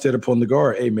 Now, instead of pulling the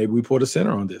guard, hey, maybe we pull the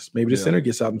center on this. Maybe the center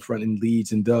gets out in front and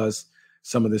leads and does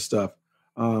some of this stuff.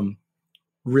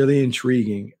 Really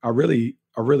intriguing. I really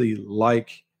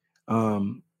like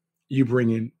you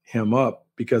bringing him up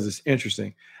because it's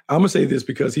interesting. I'm going to say this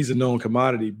because he's a known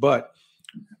commodity, but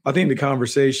I think the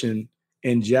conversation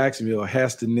in Jacksonville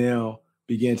has to now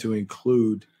begin to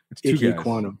include Ike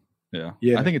Ekwonu.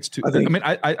 Yeah. I think it's 2.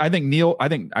 I think Neal,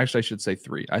 actually I should say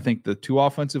 3. I think the 2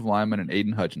 offensive linemen and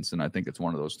Aiden Hutchinson, I think it's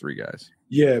one of those 3 guys.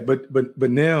 Yeah, but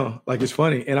now, like, it's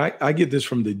funny. And I get this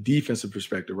from the defensive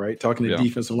perspective, right? Talking to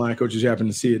defensive line coaches who happen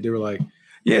to see it. They were like,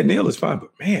 yeah, Neal is fine,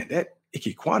 but man, that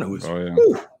Ike Ekwonu is,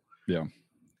 yeah.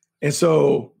 And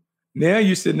so now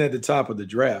you're sitting at the top of the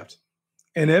draft.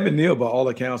 And Evan Neal, by all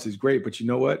accounts, is great. But you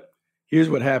know what? Here's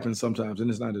what happens sometimes, and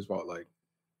it's not his fault. Like,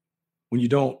 when you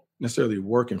don't necessarily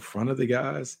work in front of the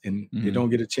guys and they don't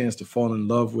get a chance to fall in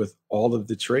love with all of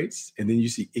the traits, and then you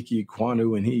see Ike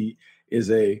Ekwonu, and he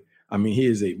is a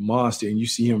monster, and you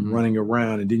see him running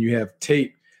around, and then you have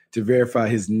tape to verify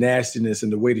his nastiness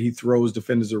and the way that he throws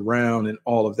defenders around and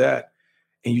all of that.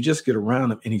 And you just get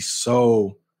around him, and he's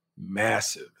so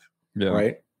massive,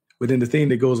 right? But then the thing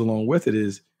that goes along with it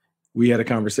is we had a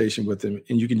conversation with him,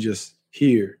 and you can just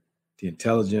hear the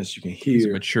intelligence, you can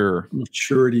hear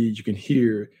maturity, you can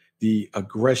hear the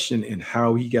aggression and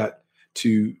how he got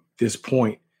to this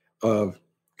point of,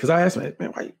 because I asked him,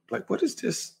 man, why, like, what is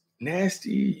this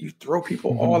nasty? You throw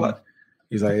people all out.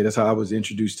 He's like, hey, that's how I was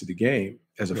introduced to the game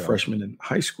as a freshman in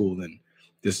high school, and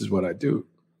this is what I do.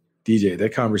 DJ,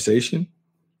 that conversation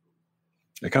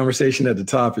at the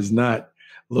top is not,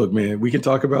 look, man, we can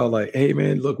talk about like, hey,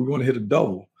 man, look, we want to hit a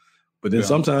double. But then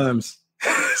sometimes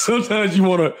you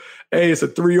want to, hey, it's a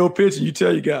 3-0 pitch, and you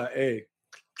tell your guy, hey,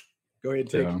 go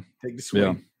ahead and take the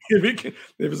swing. If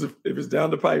it's down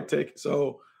the pipe, take it.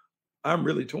 So I'm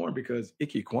really torn because Ike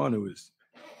Ekwonu is,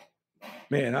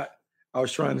 man, I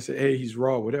was trying to say, hey, he's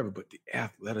raw, whatever, but the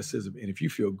athleticism, and if you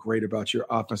feel great about your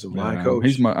offensive line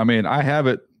coach. I have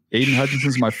it. Aiden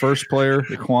Hutchinson's my first player.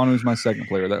 Ekwonu's my second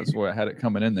player. That's why I had it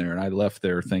coming in there, and I left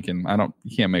there thinking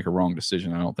you can't make a wrong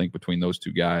decision. I don't think between those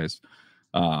 2 guys.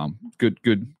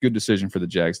 Good decision for the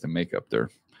Jags to make up there.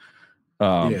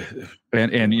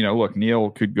 And look,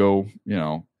 Neal could go,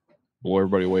 blow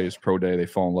everybody away his pro day. They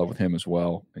fall in love with him as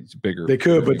well. He's bigger. They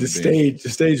could, but the stage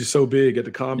is so big at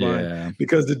the combine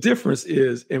because the difference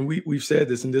is, and we've said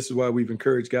this, and this is why we've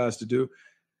encouraged guys to do,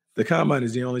 the combine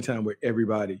is the only time where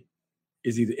everybody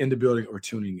is either in the building or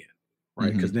tuning in,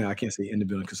 right? Because now I can't say in the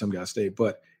building because some guys stay,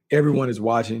 but everyone is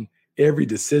watching. Every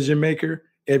decision maker,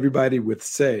 everybody with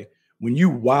say, when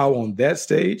you wow on that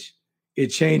stage, it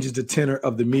changes the tenor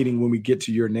of the meeting when we get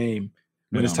to your name,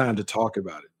 when it's time to talk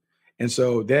about it. And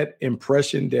so that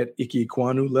impression that Ike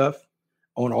Ekwonu left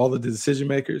on all of the decision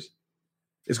makers,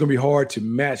 it's going to be hard to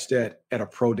match that at a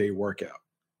pro day workout.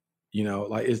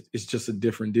 Like it's just a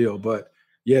different deal. But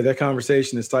yeah, that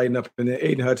conversation is tightened up. And then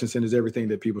Aiden Hutchinson is everything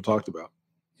that people talked about.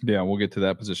 Yeah, we'll get to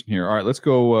that position here. All right, let's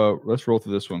go. Let's roll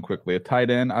through this one quickly. A tight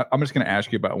end. I'm just going to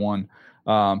ask you about one.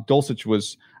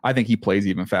 Dulcich I think he plays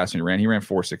even faster than he ran. He ran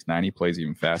 4.69. He plays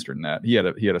even faster than that. He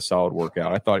had a solid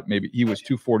workout. I thought maybe he was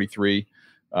 243.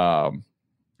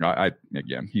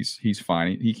 Again, he's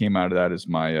fine. He came out of that as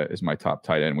my top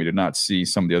tight end. We did not see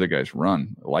some of the other guys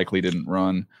run. Likely didn't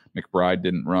run. McBride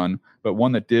didn't run, but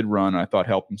one that did run, I thought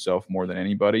helped himself more than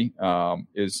anybody,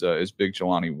 is big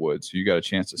Jelani Woods, who you got a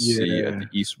chance to see at the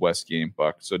East-West game,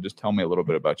 Buck. So just tell me a little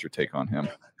bit about your take on him.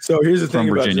 So here's the thing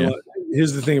about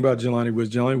Jelani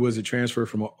Woods. Jelani Woods, a transfer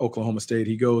from Oklahoma State.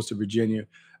 He goes to Virginia,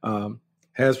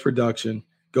 has production,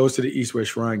 goes to the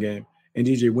East-West Shrine game. And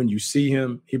DJ, when you see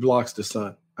him, he blocks the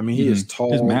sun. I mean, he is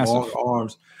tall, long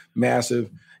arms,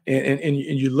 massive. And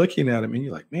you're looking at him and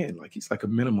you're like, man, like he's like a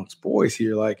man amongst boys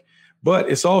here. Like, but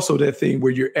it's also that thing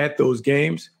where you're at those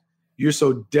games, you're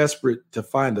so desperate to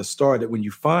find a star that when you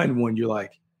find one, you're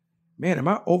like, man, am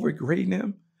I overgrading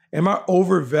him? Am I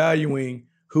overvaluing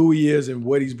who he is and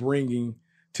what he's bringing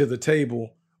to the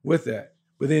table with that?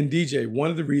 But then DJ, one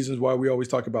of the reasons why we always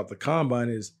talk about the combine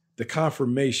is the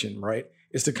confirmation, right?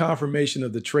 It's the confirmation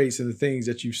of the traits and the things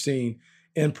that you've seen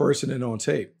in person and on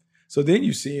tape. So then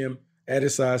you see him at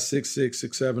his size, 6'6",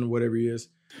 6'7", whatever he is.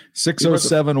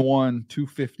 6'07",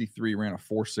 253, ran a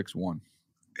 4.61.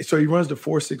 So he runs the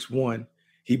 4.61.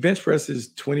 He bench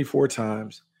presses 24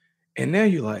 times. And now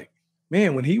you're like,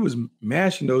 man, when he was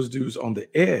mashing those dudes on the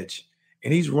edge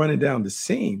and he's running down the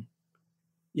seam,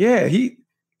 yeah,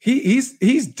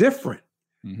 he's different.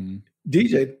 Mm-hmm.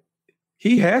 DJ,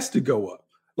 he has to go up.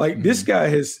 Like this guy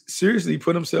has seriously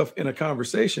put himself in a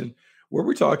conversation where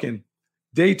we're talking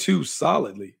day 2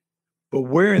 solidly, but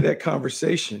we're in that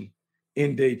conversation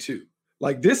in day 2.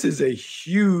 Like this is a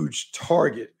huge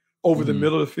target over the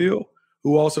middle of the field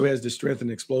who also has the strength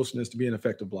and explosiveness to be an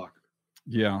effective blocker.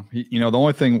 Yeah. The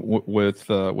only thing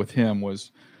with him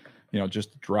was,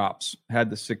 just drops, had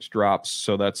the 6 drops.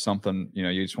 So that's something,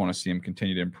 you just want to see him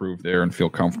continue to improve there and feel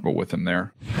comfortable with him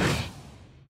there.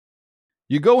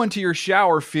 You go into your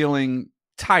shower feeling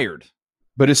tired,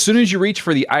 but as soon as you reach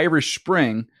for the Irish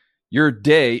Spring, your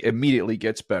day immediately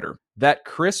gets better. That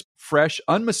crisp, fresh,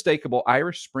 unmistakable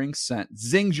Irish Spring scent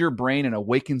zings your brain and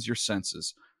awakens your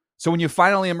senses. So when you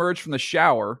finally emerge from the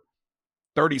shower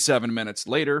 37 minutes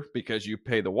later, because you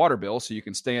pay the water bill so you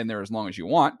can stay in there as long as you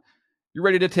want, you're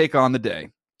ready to take on the day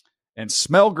and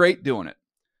smell great doing it.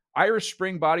 Irish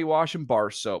Spring Body Wash and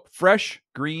Bar Soap. Fresh,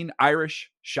 green,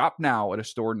 Irish. Shop now at a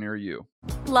store near you.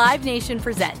 Live Nation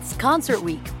presents Concert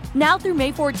Week. Now through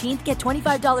May 14th, get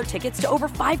 $25 tickets to over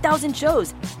 5,000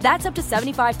 shows. That's up to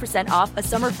 75% off a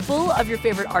summer full of your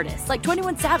favorite artists like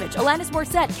 21 Savage, Alanis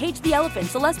Morissette, Cage the Elephant,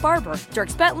 Celeste Barber,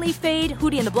 Dierks Bentley, Fade,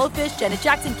 Hootie and the Blowfish, Janet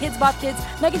Jackson, Kids Bop Kids,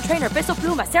 Meghan Trainor, Bissell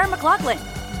Pluma, Sarah McLachlan.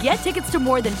 Get tickets to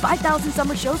more than 5,000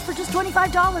 summer shows for just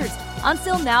 $25.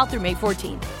 Until now through May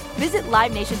 14th. Visit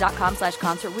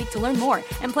LiveNation.com/Concert Week to learn more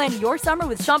and plan your summer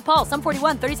with Sean Paul, Sum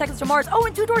 41, 30 Seconds to Mars,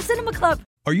 and Two Door Cinema Club.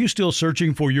 Are you still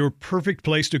searching for your perfect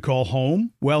place to call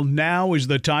home? Well, now is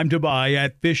the time to buy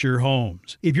at Fisher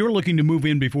Homes. If you're looking to move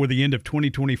in before the end of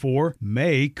 2024,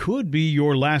 May could be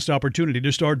your last opportunity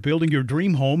to start building your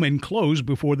dream home and close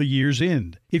before the year's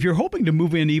end. If you're hoping to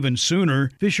move in even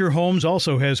sooner, Fisher Homes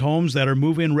also has homes that are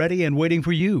move-in ready and waiting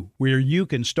for you, where you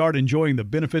can start enjoying the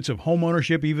benefits of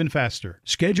homeownership even faster.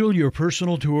 Schedule your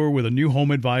personal tour with a new home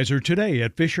advisor today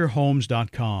at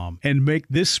FisherHomes.com and make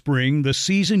this spring the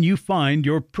season you find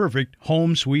your perfect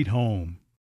home sweet home.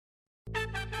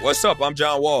 What's up? I'm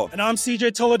John Wall. And I'm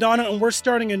CJ Toledano, and we're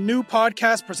starting a new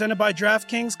podcast presented by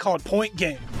DraftKings called Point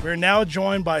Game. We're now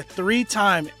joined by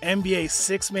 3-time NBA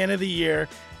Sixth Man of the Year,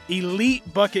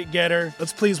 elite bucket getter.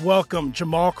 Let's please welcome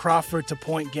Jamal Crawford to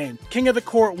Point Game. King of the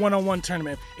Court one-on-one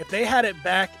tournament. If they had it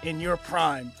back in your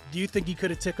prime, do you think you could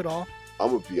have took it all?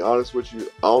 I'm going to be honest with you.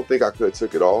 I don't think I could have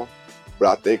took it all, but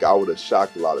I think I would have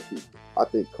shocked a lot of people. I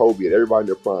think Kobe and everybody in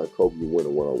their prime, Kobe would win a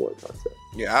one-on-one contest.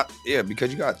 Yeah, because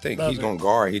you got to think, he's going to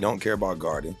guard. He don't care about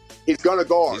guarding. He's going to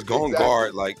guard. He's going to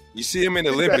guard. Like, you see him in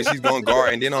the Olympics, he's going to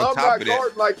guard. And then on top of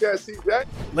that. Like that, see that?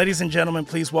 Ladies and gentlemen,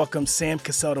 please welcome Sam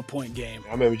Cassell to Point Game.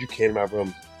 I remember you came out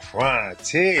from crying,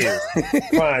 tears.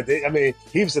 Crying. I mean,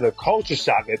 he was in a culture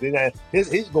shock. And then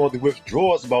he's going through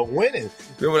withdrawals about winning.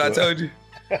 Remember what I told you?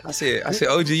 I said,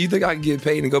 OG, you think I can get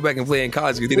paid and go back and play in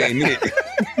college because it ain't it?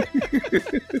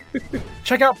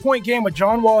 Check out Point Game with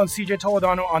John Wall and CJ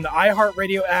Toledano on the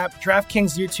iHeartRadio app,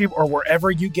 DraftKings YouTube, or wherever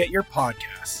you get your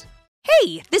podcasts.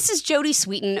 Hey, this is Jodie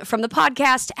Sweetin from the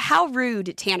podcast How Rude,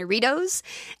 Tanneritos.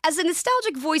 As a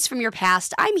nostalgic voice from your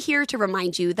past, I'm here to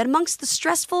remind you that amongst the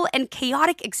stressful and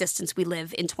chaotic existence we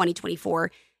live in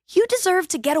 2024, you deserve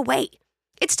to get away.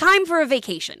 It's time for a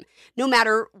vacation, no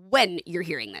matter when you're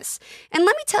hearing this. And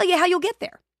let me tell you how you'll get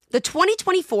there. The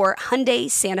 2024 Hyundai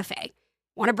Santa Fe.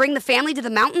 Want to bring the family to the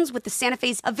mountains with the Santa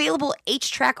Fe's available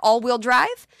H-Track all-wheel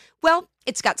drive? Well,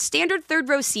 it's got standard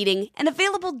third-row seating and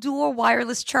available dual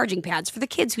wireless charging pads for the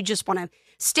kids who just want to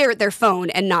stare at their phone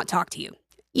and not talk to you.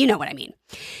 You know what I mean.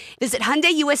 Visit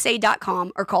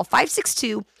HyundaiUSA.com or call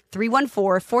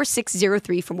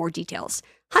 562-314-4603 for more details.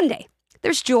 Hyundai,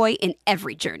 there's joy in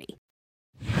every journey.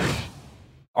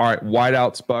 All right,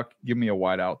 wideouts, Buck. Give me a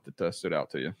wideout that stood out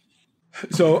to you.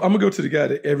 So I'm going to go to the guy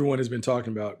that everyone has been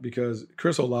talking about because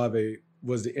Chris Olave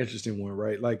was the interesting one,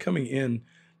 right? Like coming in,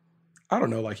 I don't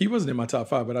know, like he wasn't in my top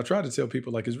 5, but I tried to tell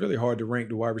people like it's really hard to rank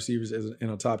the wide receivers as in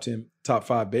a top 10, top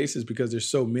 5 basis because there's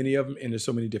so many of them and there's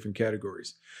so many different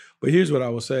categories. But here's what I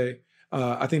will say.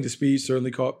 I think the speed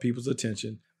certainly caught people's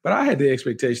attention, but I had the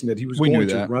expectation that he was going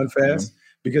to run fast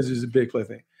because it was a big play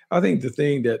thing. I think the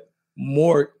thing that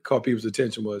more caught people's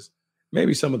attention was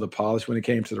maybe some of the polish when it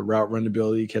came to the route run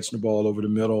ability, catching the ball over the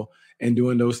middle and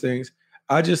doing those things.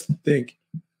 I just think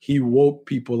he woke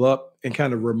people up and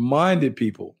kind of reminded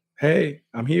people, hey,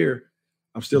 I'm here.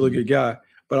 I'm still a good guy.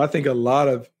 But I think a lot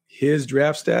of his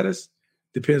draft status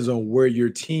depends on where your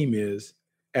team is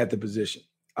at the position.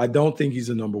 I don't think he's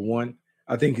a number one.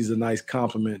 I think he's a nice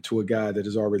compliment to a guy that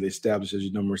is already established as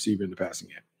your number receiver in the passing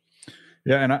game.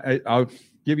 Yeah, and I'll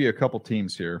give you a couple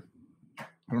teams here.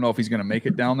 I don't know if he's going to make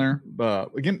it down there,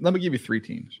 but again, let me give you 3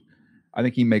 teams. I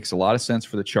think he makes a lot of sense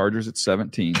for the Chargers at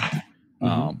 17.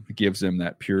 It gives them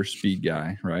that pure speed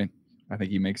guy, right? I think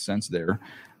he makes sense there.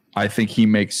 I think he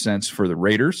makes sense for the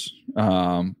Raiders.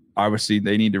 Obviously,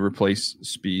 they need to replace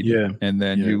speed. Yeah. And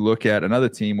then you look at another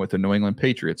team with the New England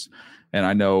Patriots. And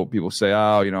I know people say,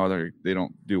 oh, you know, they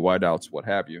don't do wideouts, what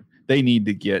have you. They need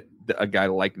to get a guy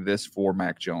like this for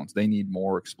Mac Jones. They need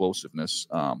more explosiveness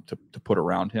to put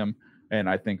around him. And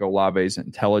I think Olave's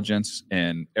intelligence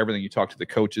and everything you talk to the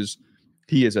coaches,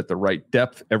 he is at the right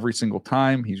depth every single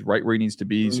time. He's right where he needs to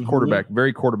be. He's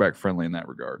very quarterback friendly in that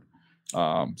regard.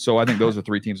 So I think those are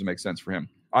 3 teams that make sense for him.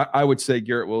 I would say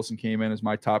Garrett Wilson came in as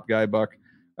my top guy, Buck.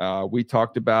 We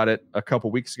talked about it a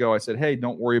couple weeks ago. I said, hey,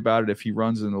 don't worry about it if he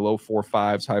runs in the low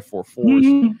 4.5s, high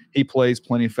 4.4s. He plays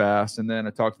plenty fast. And then I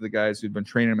talked to the guys who'd been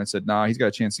training him and said, nah, he's got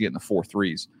a chance to get in the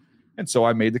 4.3s. And so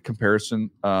I made the comparison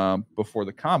before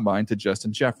the combine to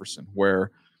Justin Jefferson,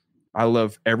 where I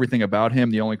love everything about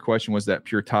him. The only question was that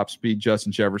pure top speed.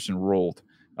 Justin Jefferson rolled.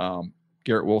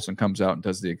 Garrett Wilson comes out and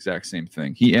does the exact same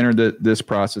thing. He entered this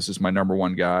process as my number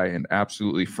one guy, and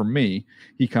absolutely for me,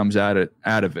 he comes out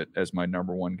of it as my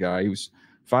number one guy. He was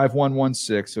 5'1",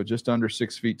 1.6", so just under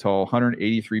 6 feet tall,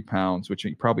 183 pounds, which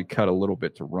he probably cut a little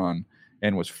bit to run,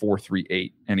 and was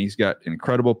 4.38. And he's got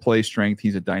incredible play strength.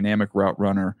 He's a dynamic route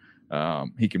runner.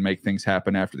 He can make things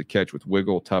happen after the catch with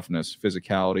wiggle, toughness,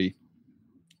 physicality.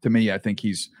 To me, I think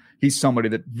he's somebody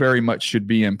that very much should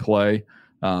be in play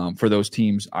for those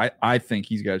teams. I think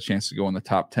he's got a chance to go in the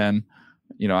top 10.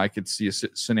 You know, I could see a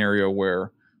scenario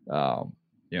where, a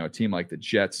team like the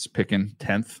Jets picking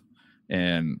 10th,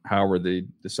 and however they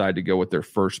decide to go with their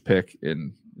first pick,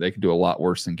 and they could do a lot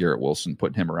worse than Garrett Wilson,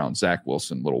 putting him around Zach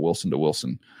Wilson, little Wilson to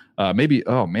Wilson. Maybe,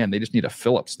 oh man, they just need a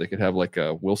Phillips. They could have like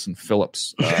a Wilson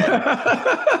Phillips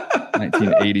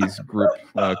 1980s group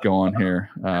going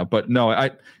here. But no,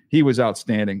 he was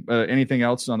outstanding. Anything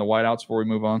else on the wideouts before we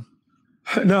move on?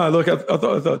 No, look, I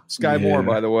thought Sky Moore,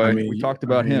 by the way, we talked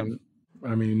about him.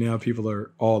 I mean, now people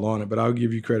are all on it, but I'll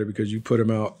give you credit because you put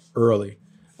him out early.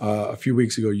 A few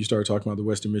weeks ago, you started talking about the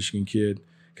Western Michigan kid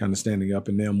kind of standing up,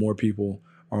 and now more people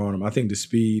are on him. I think the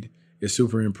speed is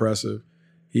super impressive.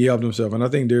 He helped himself, and I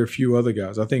think there are a few other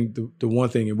guys. I think the one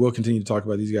thing, and we'll continue to talk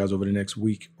about these guys over the next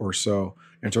week or so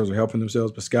in terms of helping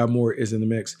themselves, but Sky Moore is in the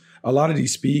mix. A lot of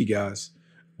these speed guys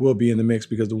will be in the mix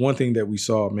because the one thing that we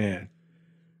saw, man,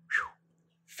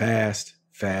 fast.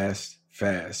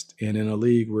 And in a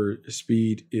league where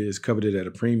speed is coveted at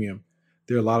a premium,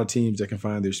 there are a lot of teams that can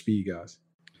find their speed guys.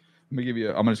 I'm just going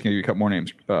to give you a couple more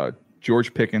names.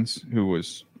 George Pickens, who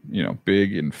was,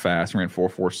 big and fast, ran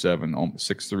 4.47,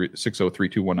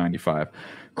 6'03", 200, 195.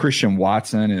 Christian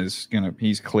Watson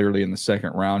he's clearly in the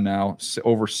second round now,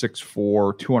 over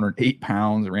 6'4", 208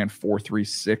 pounds, ran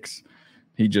 4.36.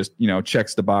 He just,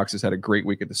 checks the boxes, had a great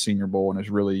week at the Senior Bowl, and has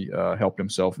really helped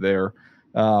himself there.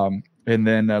 And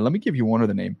then let me give you one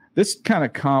other name. This kind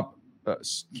of comp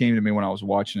came to me when I was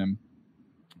watching him.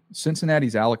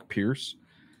 Cincinnati's Alec Pierce.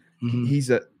 Mm-hmm.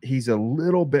 He's a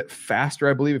little bit faster,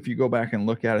 I believe. If you go back and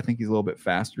look at it, I think he's a little bit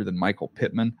faster than Michael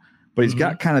Pittman, but he's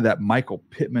got kind of that Michael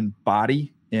Pittman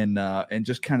body and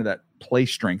just kind of that play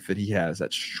strength that he has.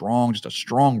 That strong, just a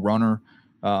strong runner.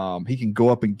 He can go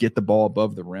up and get the ball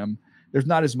above the rim. There's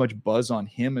not as much buzz on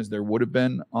him as there would have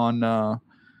been on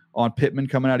Pittman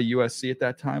coming out of USC at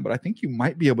that time, but I think you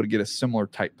might be able to get a similar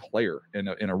type player in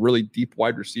a really deep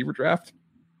wide receiver draft.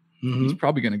 He's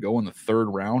probably going to go in the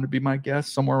 3rd round, to be my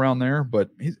guess, somewhere around there.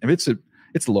 But it's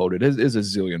loaded. It is a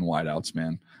zillion wideouts,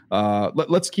 man.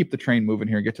 Let's keep the train moving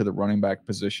here and get to the running back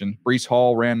position. Breece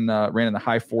Hall ran in the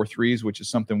high 4.3s, which is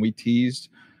something we teased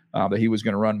that he was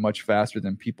going to run much faster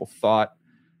than people thought.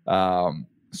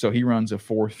 So he runs a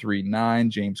 4.39.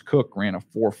 James Cook ran a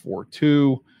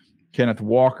 4.42. Kenneth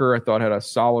Walker, I thought, had a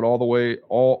solid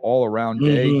all around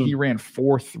day. He ran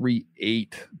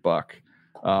 4.38, Buck.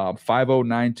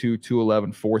 5.092,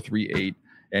 211, 4.38.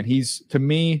 And he's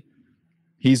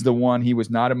the one. He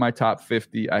was not in my top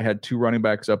 50. I had 2 running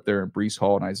backs up there in Breece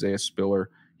Hall and Isaiah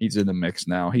Spiller. He's in the mix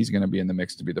now. He's going to be in the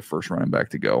mix to be the first running back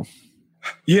to go.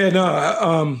 Yeah,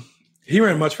 no, he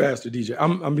ran much faster, DJ.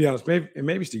 I'm be honest. Maybe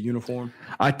it's the uniform.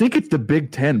 I think it's the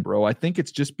Big Ten, bro. I think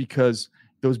it's just because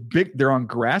they're on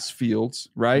grass fields,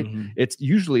 right? It's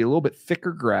usually a little bit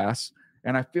thicker grass.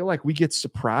 And I feel like we get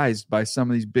surprised by some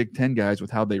of these Big Ten guys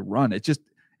with how they run. It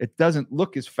doesn't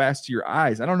look as fast to your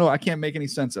eyes. I don't know. I can't make any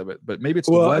sense of it, but maybe it's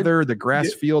the weather, the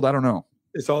grass field. I don't know.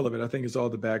 It's all of it. I think it's all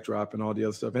the backdrop and all the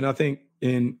other stuff. And I think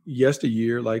in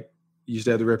yesteryear, like, you used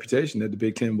to have the reputation that the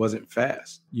Big Ten wasn't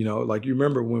fast. You know, like, you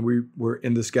remember when we were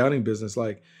in the scouting business,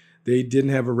 like, they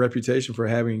didn't have a reputation for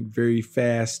having very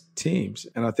fast teams.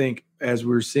 And I think as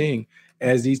we're seeing,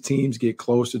 as these teams get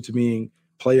closer to being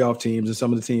playoff teams, and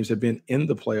some of the teams have been in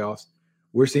the playoffs,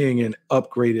 we're seeing an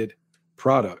upgraded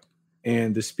product.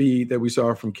 And the speed that we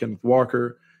saw from Kenneth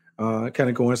Walker kind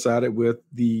of coincided with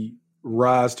the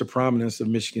rise to prominence of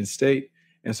Michigan State.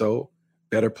 And so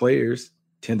better players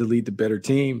tend to lead to better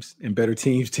teams, and better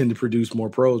teams tend to produce more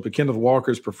pros. But Kenneth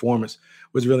Walker's performance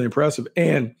was really impressive.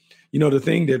 And, you know, the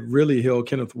thing that really held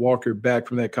Kenneth Walker back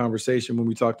from that conversation when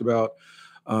we talked about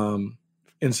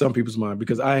in some people's mind,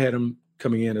 because I had him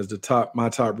coming in as my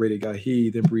top rated guy,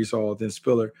 then Breece Hall, then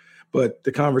Spiller. But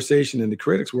the conversation and the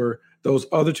critics were those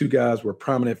other 2 guys were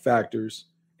prominent factors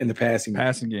in the passing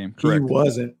game. Correct. He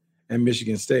wasn't at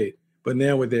Michigan State. But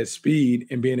now with that speed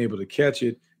and being able to catch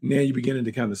it, now you're beginning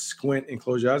to kind of squint and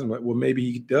close your eyes and be like, well,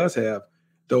 maybe he does have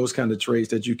those kind of traits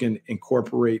that you can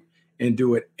incorporate and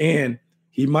do it. And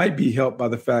he might be helped by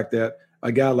the fact that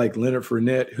a guy like Leonard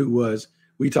Fournette,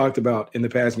 we talked about in the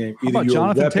passing game, either you're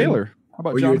Jonathan Taylor. How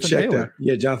about Jonathan Taylor?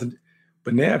 Yeah, Jonathan.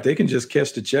 But now if they can just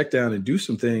catch the check down and do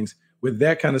some things with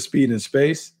that kind of speed and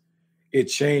space, it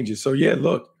changes. So, yeah,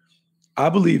 look, I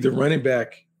believe the running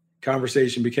back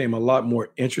conversation became a lot more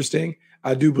interesting.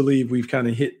 I do believe we've kind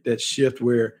of hit that shift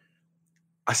where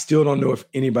I still don't know if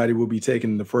anybody will be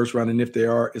taken in the first round. And if they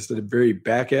are, it's the very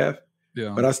back half.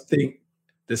 Yeah. But I think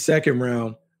the second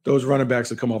round, those running backs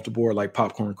will come off the board like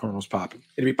popcorn kernels popping.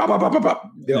 It'll be pop, pop, pop, pop,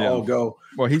 pop. They'll all go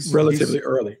relatively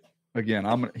early.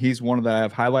 Again, he's one that I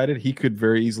have highlighted. He could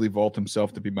very easily vault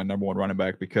himself to be my number 1 running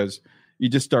back, because you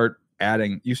just start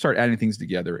adding things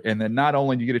together. And then not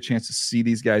only do you get a chance to see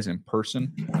these guys in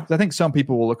person, because I think some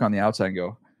people will look on the outside and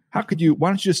go, why don't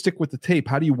you just stick with the tape?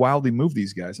 How do you wildly move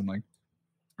these guys? I'm like,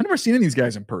 I've never seen any of these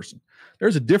guys in person.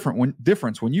 There's a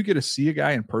difference when you get to see a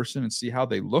guy in person and see how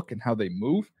they look and how they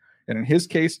move. And in his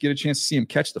case, get a chance to see him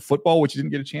catch the football, which he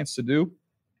didn't get a chance to do.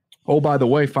 Oh, by the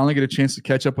way, finally get a chance to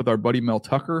catch up with our buddy Mel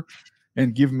Tucker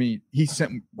and he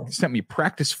sent me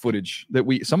practice footage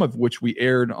some of which we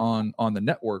aired on the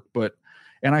network.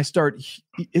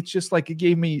 It's just like it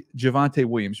gave me Javonte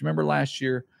Williams. Remember last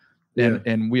year?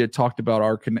 And we had talked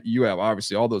about you have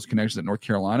obviously all those connections at North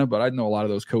Carolina, but I know a lot of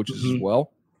those coaches as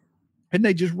well. And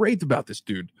they just raved about this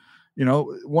dude. You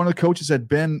know, one of the coaches had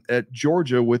been at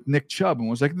Georgia with Nick Chubb and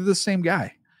was like, they're the same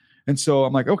guy. And so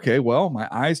I'm like, okay, well, my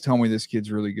eyes tell me this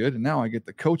kid's really good. And now I get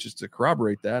the coaches to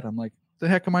corroborate that. I'm like, what the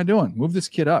heck am I doing? Move this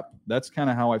kid up. That's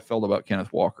kind of how I felt about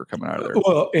Kenneth Walker coming out of there.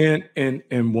 Well,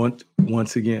 and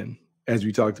once again, as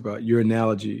we talked about your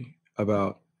analogy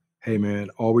about, hey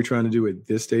man, all we're trying to do at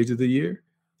this stage of the year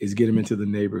is get him into the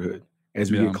neighborhood.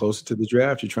 As we get closer to the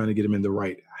draft, you're trying to get him in the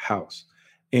right house.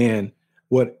 And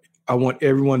what I want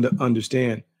everyone to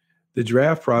understand, the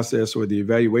draft process or the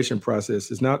evaluation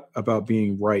process is not about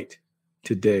being right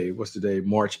today. What's today?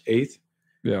 March 8th.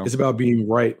 Yeah. It's about being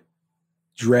right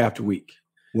draft week.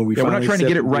 when we we're not trying to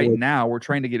get it right board, now. We're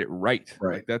trying to get it right.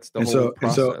 Right. Like that's the whole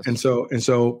process. And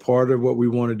so part of what we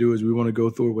want to do is we want to go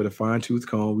through it with a fine tooth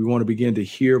comb. We want to begin to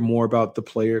hear more about the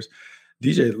players.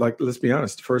 DJ, like, let's be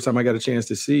honest. The first time I got a chance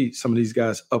to see some of these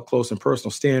guys up close and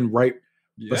personal, stand right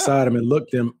beside them and look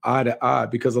them eye to eye,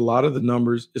 because a lot of the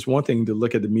numbers, it's one thing to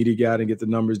look at the media guide and get the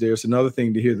numbers there. It's another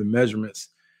thing to hear the measurements,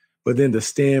 but then to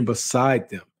stand beside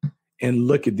them and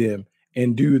look at them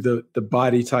and do the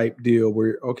body type deal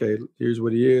where, okay, here's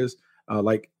what he is.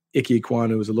 Like Ike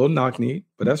Ekwonu is a little knock-kneed,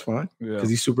 but that's fine because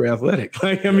he's super athletic.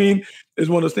 Like, I mean, it's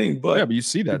one of those things. But you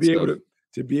see that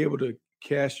to be able to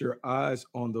cast your eyes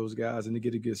on those guys and to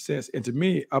get a good sense. And to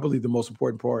me, I believe the most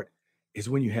important part is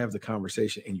when you have the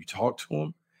conversation and you talk to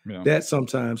them. Yeah. That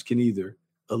sometimes can either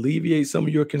alleviate some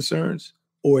of your concerns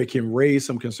or it can raise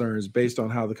some concerns based on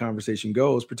how the conversation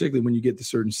goes, particularly when you get to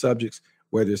certain subjects,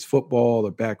 whether it's football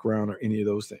or background or any of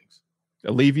those things.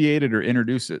 Alleviate it or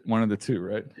introduce it, one of the two,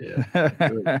 right?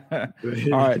 Yeah.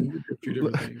 All right.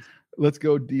 Let's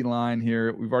go D-line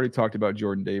here. We've already talked about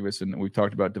Jordan Davis and we've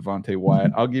talked about Devontae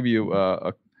Wyatt. I'll give you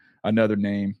another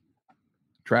name.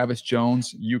 Travis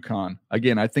Jones, UConn.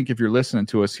 Again, I think if you're listening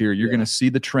to us here, you're going to see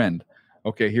the trend.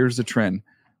 Okay, here's the trend.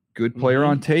 Good player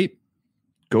on tape.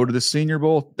 Go to the Senior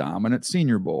Bowl, dominant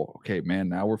Senior Bowl. Okay, man,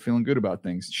 now we're feeling good about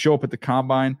things. Show up at the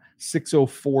Combine, 6'0",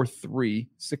 6'4",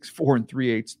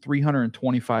 3/8",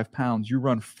 325 pounds. You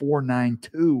run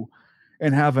 4.92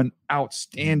 and have an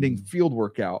outstanding field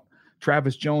workout.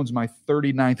 Travis Jones, my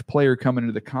 39th player coming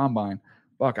into the Combine.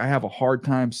 Buck, I have a hard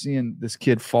time seeing this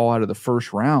kid fall out of the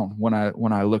first round when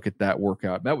I look at that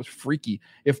workout. That was freaky.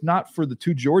 If not for the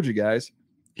two Georgia guys,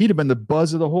 he'd have been the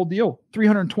buzz of the whole deal.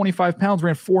 325 pounds,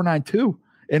 ran 4.92,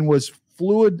 and was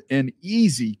fluid and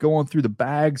easy going through the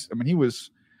bags. I mean, he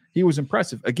was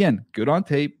impressive. Again, good on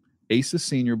tape, ace the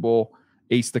Senior Bowl,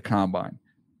 ace the Combine.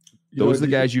 Those are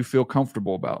the guys you feel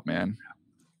comfortable about, man.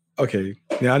 Okay.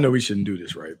 Now, I know we shouldn't do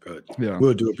this, right? But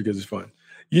we'll do it because it's fun.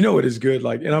 You know, it is good.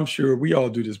 Like, and I'm sure we all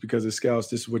do this because as scouts,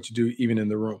 this is what you do even in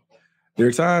the room. There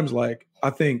are times like, I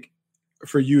think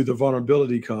for you, the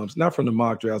vulnerability comes not from the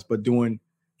mock drafts, but doing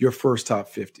your first top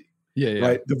 50. Yeah.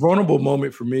 Right. The vulnerable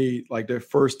moment for me, like their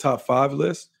first top 5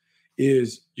 list,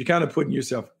 is you're kind of putting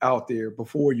yourself out there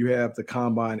before you have the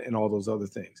Combine and all those other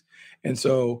things. And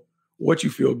so what you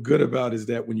feel good about is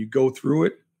that when you go through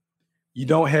it, you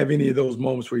don't have any of those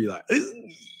moments where you're like, ugh.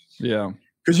 Yeah.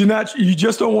 Because you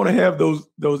just don't want to have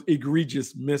those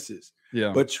egregious misses.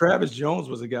 Yeah. But Travis Jones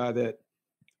was a guy that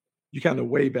you kind of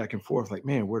weigh back and forth, like,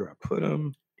 man, where do I put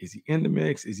him? Is he in the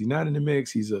mix? Is he not in the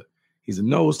mix? He's a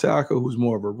nose tackle who's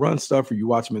more of a run stuffer. You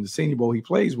watch him in the Senior Bowl, he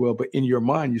plays well, but in your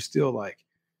mind, you're still like,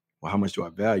 well, how much do I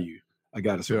value a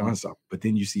guy that's a run stuffer? But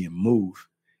then you see him move,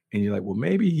 and you're like, well,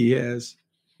 maybe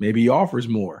he offers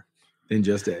more than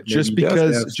just that.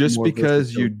 Maybe just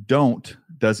because you don't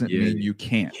doesn't mean you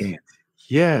can't.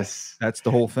 Yes. That's the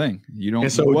whole thing. You don't.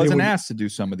 So wasn't asked to do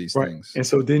some of these things. And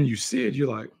so then you see it, you're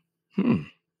like,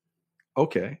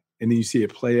 okay. And then you see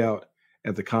it play out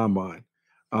at the Combine.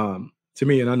 To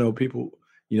me, and I know people,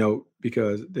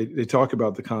 because they talk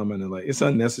about the Combine and like, it's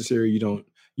unnecessary. You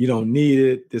don't need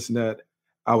it, this and that.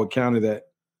 I would counter that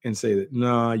and say that,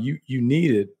 nah, you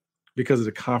need it because of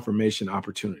the confirmation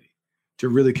opportunity to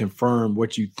really confirm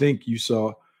what you think you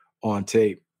saw on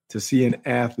tape. To see an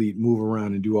athlete move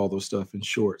around and do all those stuff in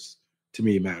shorts, to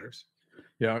me, it matters.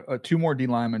 Yeah, 2 more D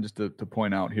linemen just to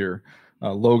point out here.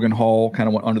 Logan Hall kind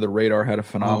of went under the radar, had a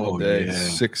phenomenal day.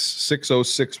 6'0",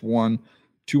 6'1",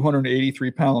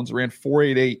 283 pounds, ran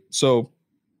 4.88. So,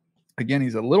 again,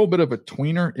 he's a little bit of a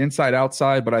tweener inside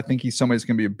outside, but I think he's somebody that's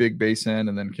going to be a big base end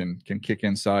and then can kick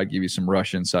inside, give you some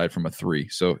rush inside from a 3.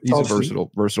 So he's a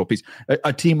versatile piece.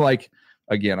 A team like,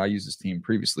 again, I used this team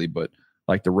previously, but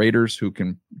like the Raiders, who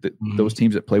can those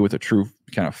teams that play with a true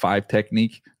kind of 5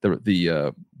 technique.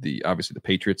 The obviously the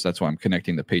Patriots. That's why I'm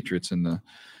connecting the Patriots and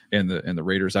the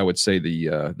Raiders. I would say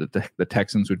the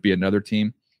Texans would be another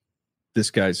team.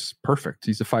 This guy's perfect.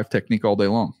 He's a 5 technique all day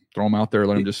long. Throw him out there,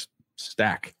 let him just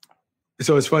stack.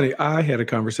 So it's funny. I had a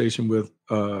conversation with.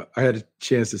 I had a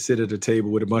chance to sit at a table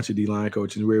with a bunch of D-line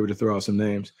coaches. We were able to throw out some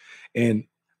names, and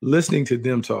listening to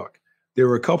them talk, there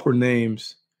were a couple of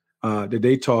names that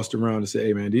they tossed around and said,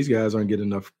 hey, man, these guys aren't getting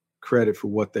enough credit for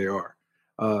what they are.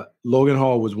 Logan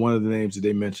Hall was one of the names that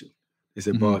they mentioned. They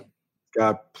said, but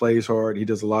guy plays hard. He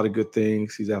does a lot of good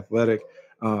things. He's athletic.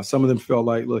 Some of them felt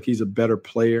like, look, he's a better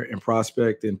player and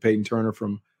prospect than Peyton Turner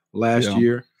from last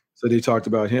year. So they talked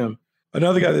about him.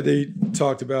 Another guy that they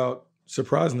talked about,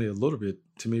 surprisingly a little bit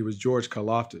to me, was George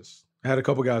Karlaftis. I had a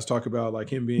couple guys talk about like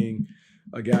him being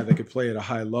a guy that could play at a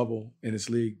high level in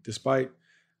this league, despite,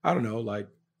 I don't know, like,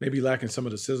 maybe lacking some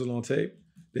of the sizzle on tape.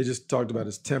 They just talked about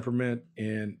his temperament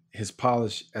and his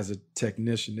polish as a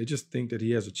technician. They just think that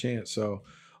he has a chance. So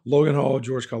Logan Hall,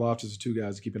 George Karlaftis are two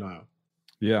guys to keep an eye on.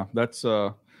 Yeah, that's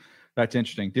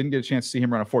interesting. Didn't get a chance to see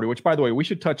him run a 40, which, by the way, we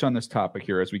should touch on this topic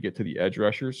here as we get to the edge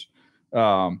rushers,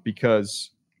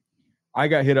 because I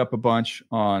got hit up a bunch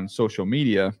on social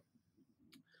media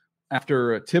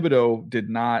after Thibodeau did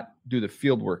not do the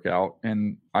field workout,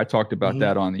 and I talked about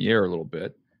that on the air a little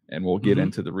bit, and we'll get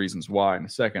into the reasons why in a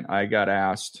second. I got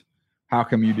asked, how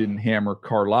come you didn't hammer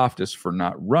Karlaftis for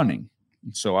not running?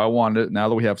 And so I wanted, now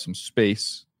that we have some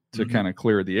space to kind of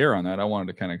clear the air on that, I wanted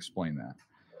to kind of explain that.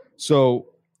 So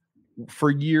for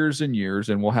years and years,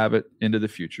 and we'll have it into the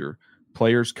future,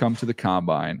 players come to the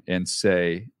combine and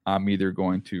say, I'm either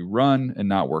going to run and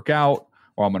not work out,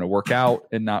 or I'm going to work out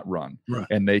and not run. Right.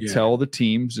 And they tell the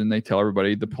teams and they tell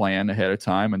everybody the plan ahead of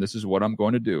time, and this is what I'm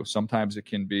going to do. Sometimes it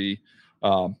can be,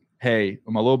 hey,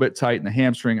 I'm a little bit tight in the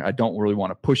hamstring. I don't really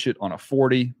want to push it on a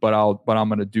 40, but I'm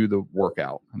going to do the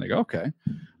workout. And they go, okay.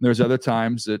 And there's other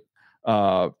times that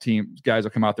guys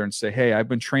will come out there and say, hey, I've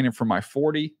been training for my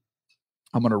 40.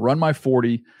 I'm going to run my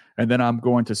 40, and then I'm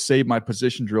going to save my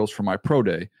position drills for my pro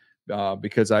day.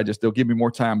 Because they'll give me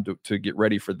more time to get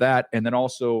ready for that. And then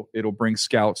also it'll bring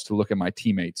scouts to look at my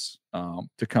teammates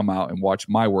to come out and watch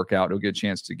my workout. It'll get a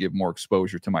chance to give more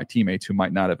exposure to my teammates who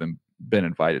might not have been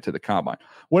invited to the combine.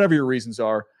 Whatever your reasons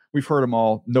are, we've heard them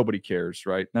all. Nobody cares,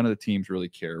 right? None of the teams really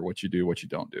care what you do, what you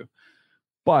don't do.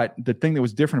 But the thing that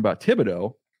was different about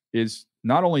Thibodeau is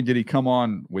not only did he come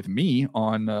on with me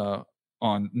on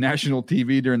national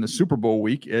TV during the Super Bowl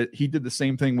week, he did the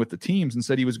same thing with the teams and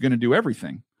said he was going to do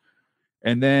everything.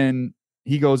 And then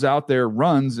he goes out there,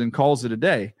 runs, and calls it a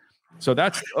day. So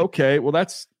that's okay. Well,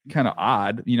 that's kind of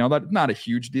odd. That's not a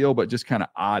huge deal, but just kind of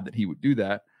odd that he would do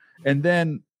that. And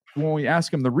then when we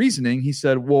asked him the reasoning, he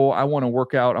said, well, I want to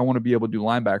work out. I want to be able to do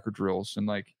linebacker drills. And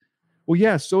well,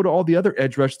 yeah, so do all the other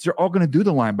edge rushers. They're all going to do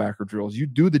the linebacker drills. You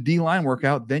do the D-line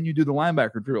workout, then you do the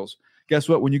linebacker drills. Guess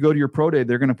what? When you go to your pro day,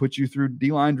 they're going to put you through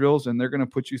D-line drills, and they're going to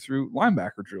put you through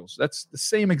linebacker drills. That's the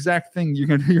same exact thing you're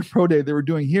going to do your pro day they were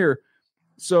doing here.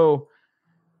 So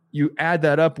you add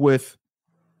that up with,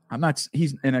 I'm not saying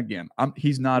he's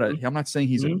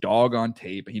a dog on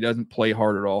tape. He doesn't play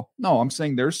hard at all. No, I'm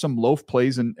saying there's some loaf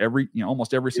plays in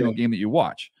almost every single game that you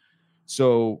watch.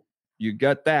 So you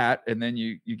get that, and then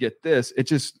you get this.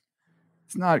 It's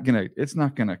not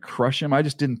gonna crush him. I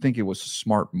just didn't think it was a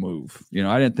smart move.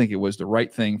 I didn't think it was the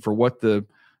right thing for what the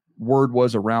word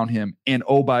was around him. And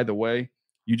oh, by the way,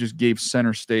 you just gave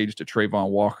center stage to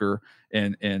Trayvon Walker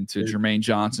and to Jermaine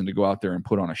Johnson to go out there and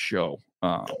put on a show.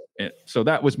 So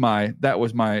that was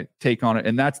my take on it,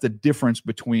 and that's the difference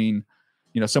between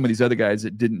some of these other guys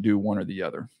that didn't do one or the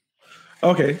other.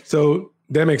 Okay, so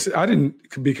that makes I didn't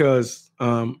because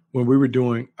when we were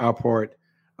doing our part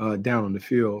down on the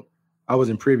field, I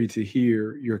wasn't privy to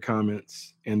hear your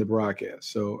comments and the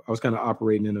broadcast, so I was kind of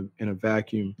operating in a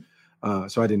vacuum,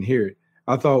 so I didn't hear it.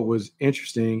 I thought it was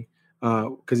interesting.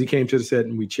 Because he came to the set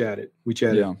and we chatted. We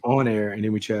chatted on air, and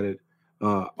then we chatted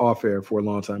off air for a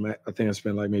long time. I think I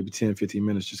spent like maybe 10, 15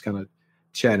 minutes just kind of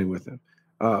chatting with him.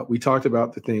 We talked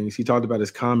about the things. He talked about his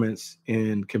comments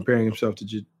and comparing himself to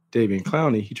Jadeveon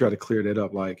Clowney. He tried to clear that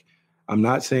up. Like, I'm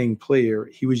not saying player.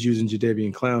 He was using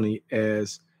Jadeveon Clowney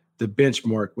as the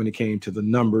benchmark when it came to the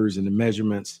numbers and the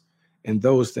measurements and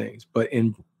those things. But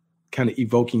in kind of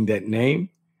evoking that name,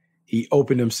 he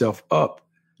opened himself up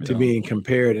to being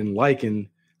compared and likened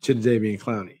to Jadeveon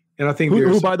Clowney. And I think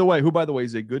who by the way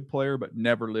is a good player, but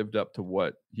never lived up to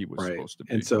what he was supposed to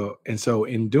be. And so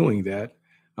in doing that,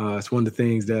 it's one of the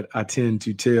things that I tend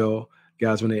to tell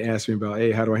guys when they ask me about,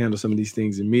 hey, how do I handle some of these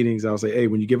things in meetings? I'll say, hey,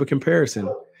 when you give a comparison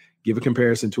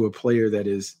to a player that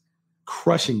is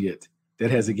crushing it,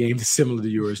 that has a game that's similar to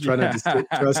yours. Try not to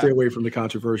try to stay away from the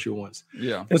controversial ones.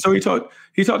 Yeah. And so he talked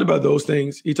about those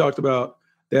things. He talked about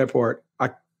that part.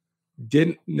 I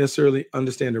didn't necessarily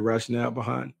understand the rationale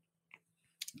behind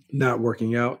not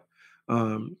working out.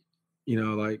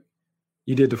 Like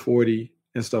you did the 40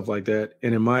 and stuff like that.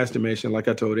 And in my estimation, like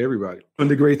I told everybody, and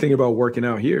the great thing about working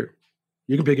out here,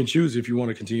 you can pick and choose if you want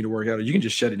to continue to work out, or you can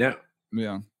just shut it down.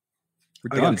 Yeah.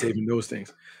 I got taping those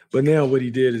things. But now what he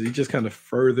did is he just kind of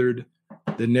furthered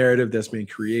the narrative that's been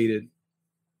created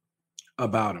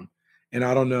about him. And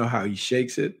I don't know how he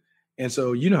shakes it. And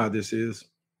so you know how this is.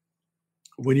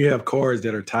 When you have cards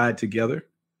that are tied together,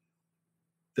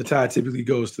 the tie typically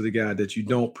goes to the guy that you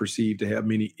don't perceive to have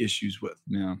many issues with.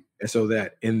 Yeah.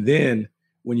 And then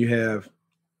when you have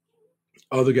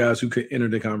other guys who could enter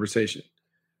the conversation,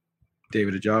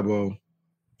 David Ojabo,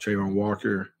 Trayvon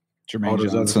Walker, Jermaine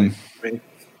Johnson,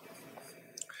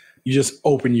 you just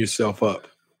open yourself up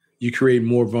you create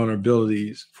more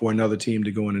vulnerabilities for another team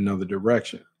to go in another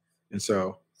direction. And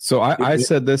so I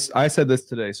said this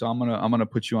today. So I'm gonna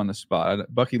put you on the spot.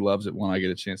 Bucky loves it when I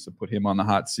get a chance to put him on the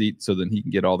hot seat, so then he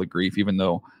can get all the grief. Even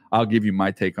though I'll give you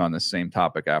my take on the same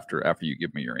topic after you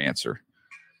give me your answer.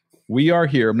 We are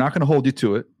here. I'm not going to hold you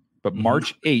to it, but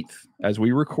March 8th, as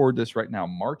we record this right now,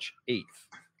 March 8th,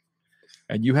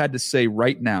 and you had to say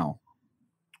right now,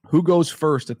 who goes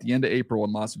first at the end of April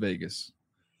in Las Vegas?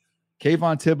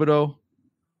 Kayvon Thibodeau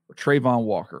or Travon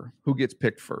Walker? Who gets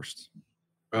picked first?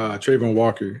 Travon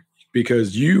Walker,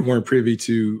 because you weren't privy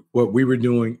to what we were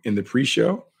doing in the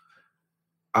pre-show.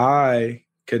 I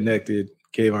connected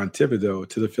Kayvon Thibodeau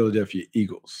to the Philadelphia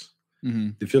Eagles. Mm-hmm.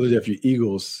 The Philadelphia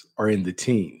Eagles are in the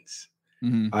teens.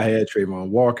 Mm-hmm. I had Travon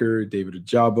Walker, David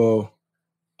Ojabo,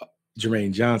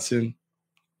 Jermaine Johnson,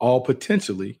 all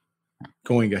potentially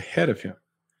going ahead of him,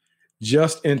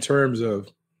 just in terms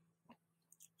of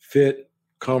fit,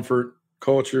 comfort,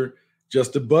 culture,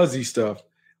 just the buzzy stuff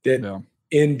that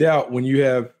in doubt when you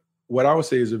have what I would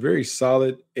say is a very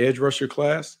solid edge rusher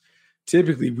class.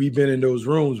 Typically, we've been in those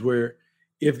rooms where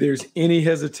if there's any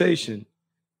hesitation,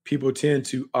 people tend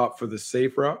to opt for the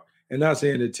safe route. And not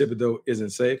saying that Thibodeau isn't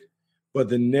safe, but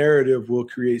the narrative will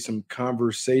create some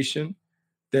conversation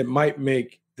that might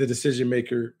make the decision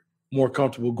maker more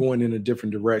comfortable going in a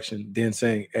different direction than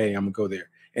saying, hey, I'm going to go there.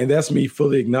 And that's me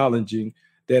fully acknowledging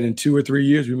that in 2 or 3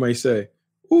 years, we might say,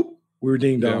 oop, we were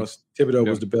deemed honest. Thibodeau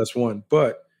was the best one.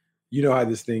 But you know how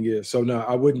this thing is. So, no,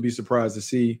 I wouldn't be surprised to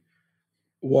see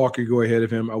Walker go ahead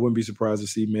of him. I wouldn't be surprised to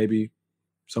see maybe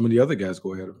some of the other guys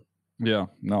go ahead of him. Yeah,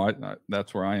 no, I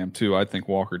that's where I am too. I think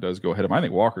Walker does go ahead of him. I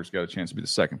think Walker's got a chance to be the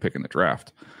second pick in the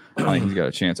draft. I think he's got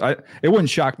a chance. It wouldn't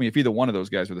shock me if either one of those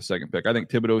guys were the second pick. I think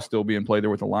Thibodeau's still being played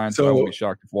there with the Lions, so I wouldn't be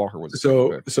shocked if Walker was the second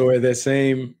pick. So at that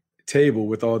same table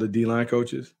with all the D-line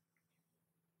coaches,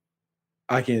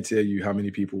 I can't tell you how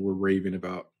many people were raving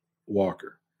about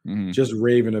Walker. Mm-hmm. Just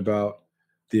raving about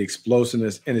the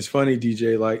explosiveness. And it's funny,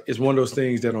 DJ, like it's one of those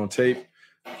things that on tape,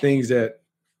 things that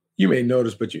you may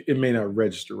notice, but it may not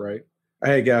register, right? I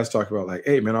had guys talk about like,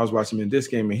 hey, man, I was watching him in this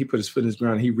game and he put his foot in his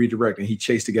ground and he redirected and he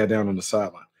chased the guy down on the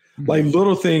sideline. Mm-hmm. Like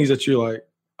little things that you're like,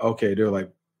 okay, they're like,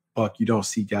 Buck, you don't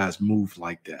see guys move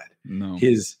like that. No.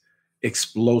 His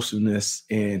explosiveness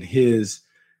and his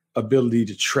ability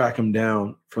to track him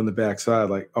down from the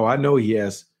backside, like, oh, I know he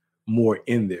has more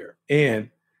in there. And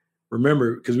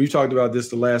remember, because we've talked about this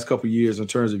the last couple of years in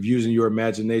terms of using your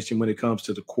imagination when it comes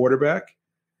to the quarterback,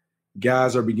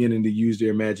 guys are beginning to use their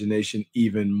imagination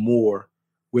even more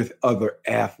with other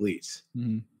athletes.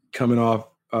 Mm-hmm. Coming off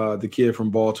the kid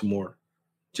from Baltimore,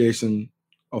 Jason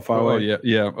Ofawe. Oh,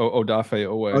 yeah. Odafe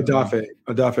Owe.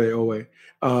 Odafe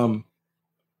Owe.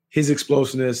 His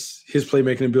explosiveness, his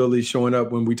playmaking ability showing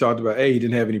up when we talked about, hey, he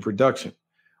didn't have any production.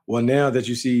 Well, now that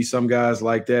you see some guys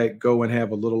like that go and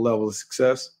have a little level of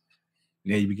success,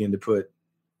 now you begin to put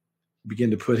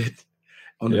it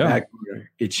on the back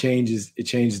burner. It changes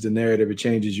the narrative. It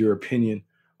changes your opinion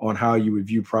on how you would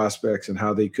view prospects and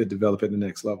how they could develop at the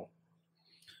next level.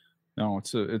 No,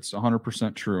 it's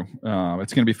 100% true.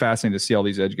 It's going to be fascinating to see all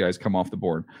these edge guys come off the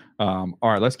board. All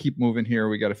right, let's keep moving here.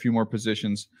 We got a few more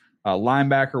positions.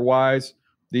 Linebacker wise,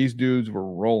 these dudes were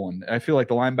rolling. I feel like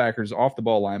the linebackers, off the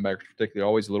ball linebackers, particularly,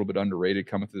 always a little bit underrated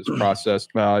coming through this process.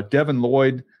 Devin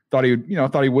Lloyd thought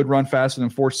he would run faster than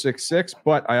 4.66,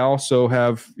 but I also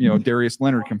have Darius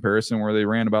Leonard comparison where they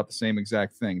ran about the same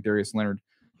exact thing. Darius Leonard,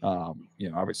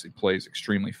 obviously plays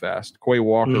extremely fast. Quay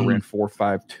Walker ran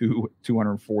 4.52,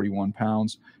 241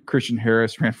 pounds. Christian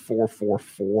Harris ran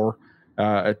 4.44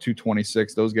 at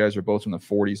 226. Those guys are both in the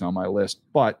 40s on my list.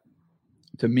 But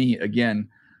to me, again,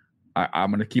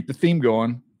 I'm going to keep the theme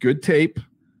going. Good tape,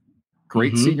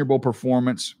 great Senior Bowl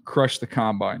performance, crushed the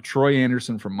combine. Troy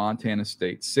Anderson from Montana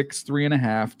State,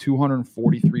 6'3.5",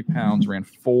 243 pounds, ran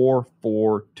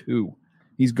 4.42.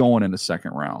 He's going in the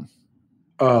second round.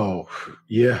 Oh,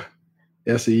 yeah.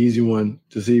 That's the easy one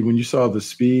to see. When you saw the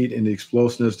speed and the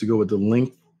explosiveness to go with the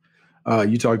length,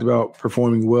 you talked about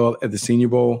performing well at the Senior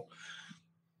Bowl.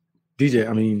 DJ,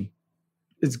 I mean,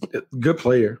 it's a good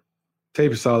player.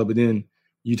 Tape is solid, but then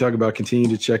you talk about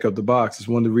continuing to check up the box. It's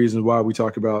one of the reasons why we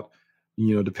talk about,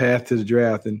 the path to the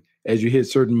draft. And as you hit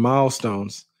certain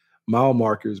milestones, mile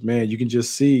markers, man, you can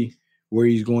just see where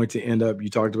he's going to end up. You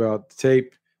talked about the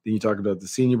tape. Then you talk about the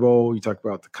Senior Bowl. You talk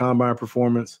about the combine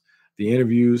performance, the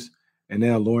interviews. And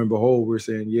now, lo and behold, we're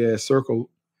saying, yeah, circle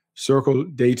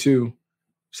day 2,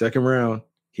 second round,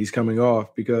 he's coming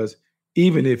off. Because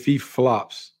even if he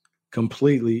flops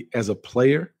completely as a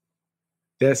player,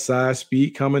 that size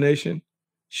speed combination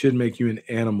should make you an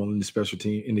animal in the special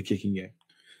team, in the kicking game.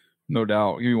 No doubt.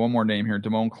 I'll give you one more name here.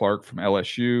 Damone Clark from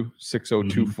LSU, 6'0",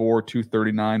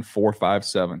 239,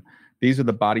 457. These are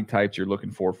the body types you're looking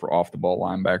for off-the-ball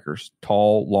linebackers.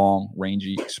 Tall, long,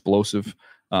 rangy, explosive.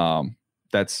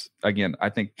 That's, again, I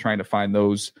think trying to find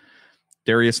those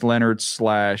Darius Leonard /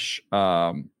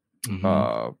 Fred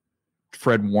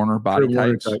Warner body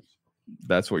types.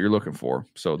 That's what you're looking for.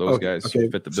 So those guys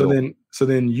fit the bill. So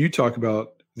then you talk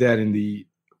about that in the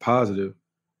positive.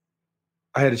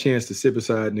 I had a chance to sit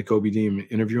beside Nakobe Dean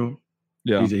and interview him.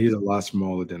 Yeah, he's a lot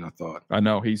smaller than I thought. I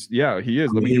know he is. Let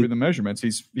me give you the measurements.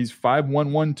 He's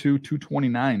 5'1",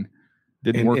 229.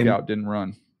 Didn't work out. Didn't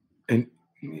run. And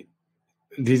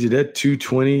DJ, that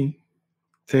 220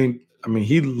 thing. I mean,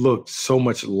 he looked so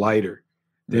much lighter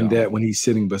than that when he's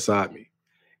sitting beside me.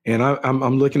 And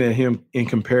I'm looking at him in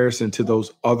comparison to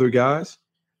those other guys,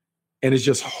 and it's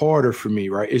just harder for me,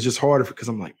 right? It's just harder because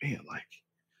I'm like, man, like.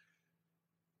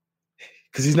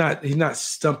 Because he's not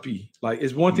stumpy. Like,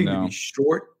 it's one thing to be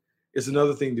short. It's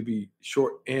another thing to be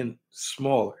short and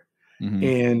smaller. Mm-hmm.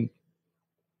 And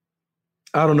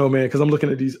I don't know, man, because I'm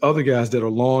looking at these other guys that are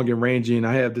long and rangy, and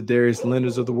I have the Darius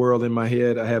Leonards of the world in my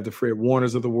head. I have the Fred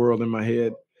Warners of the world in my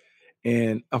head.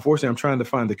 And unfortunately, I'm trying to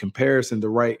find the comparison, the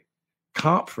right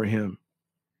comp for him.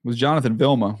 It was Jonathan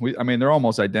Vilma. They're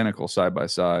almost identical side by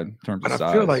side in terms of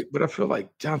size. I feel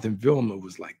like Jonathan Vilma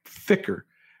was like thicker.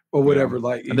 Or whatever,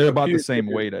 and they're about the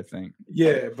same weight, I think.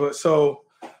 Yeah, but so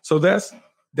that's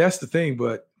the thing.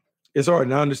 But it's hard.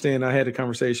 And I understand. I had a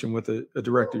conversation with a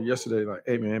director yesterday, like,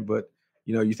 hey man, but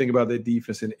you think about that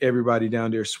defense, and everybody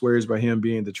down there swears by him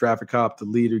being the traffic cop, the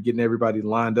leader, getting everybody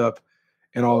lined up,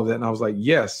 and all of that. And I was like,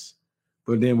 yes,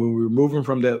 but then when we were moving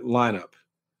from that lineup,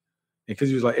 and because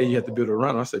he was like, hey, you have to build it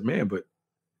around him, I said, man, but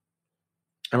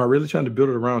am I really trying to build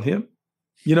it around him?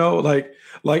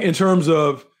 Like in terms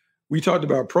of. We talked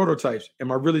about prototypes.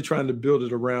 Am I really trying to build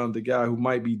it around the guy who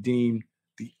might be deemed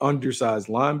the undersized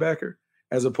linebacker,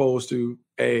 as opposed to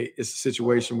it's a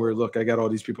situation where, look, I got all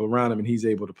these people around him and he's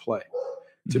able to play.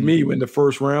 Mm-hmm. To me, in the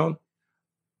first round,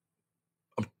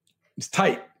 it's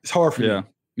tight. It's hard for me.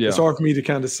 Yeah. It's hard for me to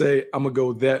kind of say I'm gonna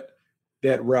go that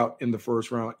route in the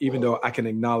first round, even though I can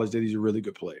acknowledge that he's a really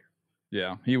good player.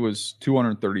 Yeah, he was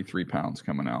 233 pounds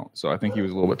coming out, so I think he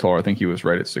was a little bit taller. I think he was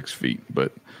right at 6 feet,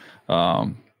 but.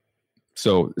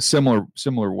 So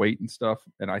similar weight and stuff.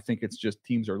 And I think it's just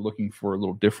teams are looking for a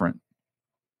little different,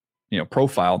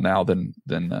 profile now than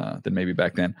maybe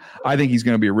back then. I think he's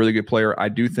going to be a really good player. I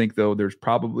do think though, there's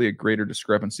probably a greater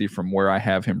discrepancy from where I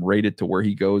have him rated to where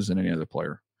he goes than any other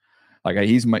player. Like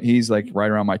he's like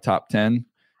right around my top 10.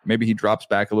 Maybe he drops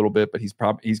back a little bit, but he's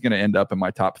going to end up in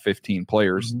my top 15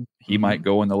 players. Mm-hmm. He might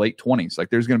go in the late 20s. Like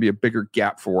there's going to be a bigger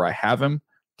gap for where I have him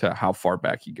to how far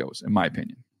back he goes, in my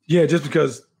opinion. Yeah, just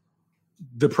because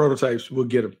the prototypes will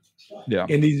get them. Yeah.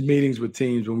 In these meetings with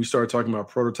teams, when we start talking about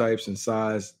prototypes and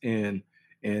size and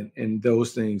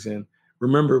those things. And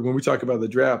remember, when we talk about the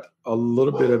draft, a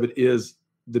little bit of it is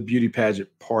the beauty pageant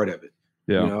part of it.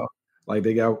 Yeah. Like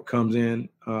the guy comes in,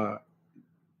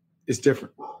 it's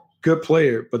different. Good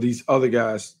player, but these other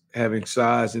guys having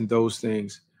size and those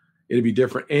things, it'll be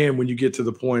different. And when you get to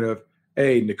the point of,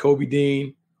 hey, Nakobe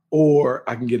Dean, or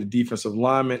I can get a defensive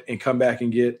lineman and come back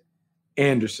and get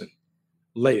Anderson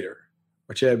later,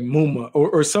 or Chad Muma,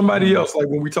 or somebody else. Like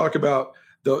when we talk about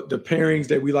the pairings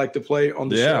that we like to play on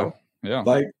the show,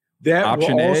 like that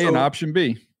option A and option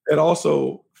B. It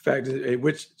also factors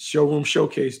which showroom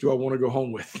showcase do I want to go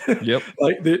home with? Yep,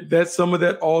 like that. Some of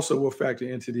that also will factor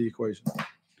into the equation.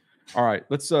 All right,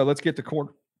 let's get to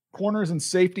corners and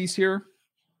safeties here,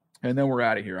 and then we're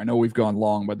out of here. I know we've gone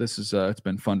long, but this is it's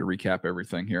been fun to recap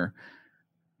everything here.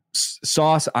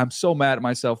 Sauce, I'm so mad at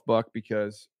myself, Buck,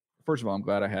 because first of all, I'm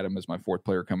glad I had him as my fourth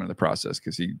player coming into the process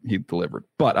because he delivered.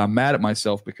 But I'm mad at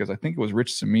myself because I think it was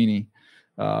Rich Cimini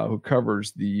who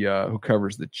covers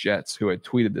the Jets who had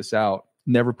tweeted this out.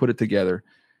 Never put it together.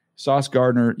 Sauce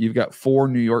Gardner, you've got four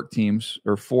New York teams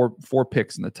or four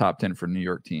picks in the top 10 for New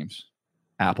York teams.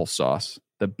 Applesauce,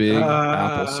 the big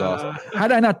applesauce. How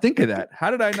did I not think of that?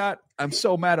 How did I not? I'm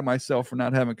so mad at myself for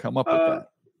not having come up with that.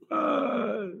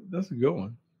 That's a good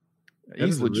one.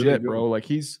 He's legit, really bro. Like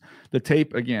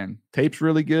tape's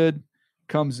really good.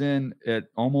 Comes in at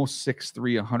almost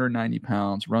 6'3", 190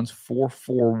 pounds, runs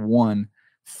 4.41,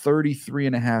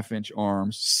 33.5-inch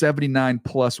arms, 79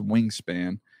 plus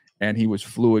wingspan, and he was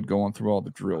fluid going through all the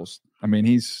drills. I mean,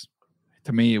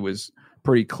 to me, it was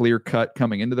pretty clear cut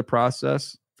coming into the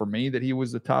process for me that he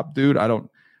was the top dude.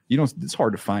 It's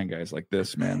hard to find guys like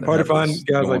this, man. Hard to find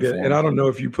guys like that. And I don't know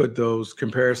if you put those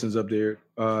comparisons up there.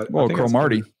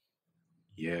 Cromartie.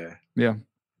 Yeah.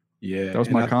 That was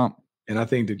my comp. And I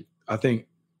think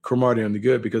Cromartie on the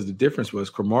good because the difference was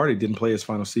Cromartie didn't play his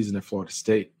final season at Florida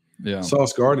State. Yeah.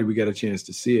 Sauce Gardner, we got a chance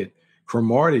to see it.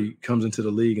 Cromartie comes into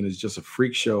the league and is just a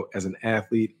freak show as an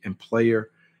athlete and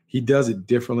player. He does it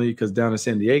differently because down in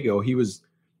San Diego, he was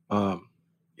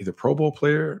either Pro Bowl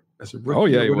player as a rookie. Oh,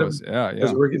 yeah, he was. Yeah.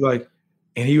 As a rookie,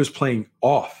 and he was playing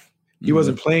off. He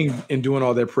wasn't playing and doing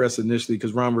all that press initially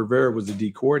because Ron Rivera was the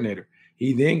D coordinator.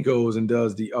 He then goes and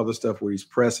does the other stuff where he's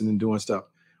pressing and doing stuff.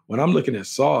 When I'm looking at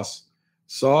Sauce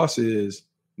is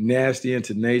nasty and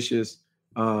tenacious,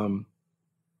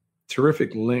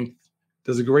 terrific length,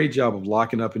 does a great job of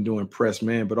locking up and doing press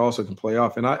man, but also can play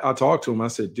off. And I talked to him. I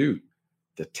said, dude,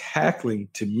 the tackling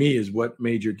to me is what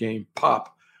made your game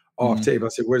pop off tape. I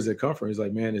said, where does that come from? He's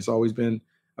like, man, it's always been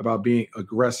about being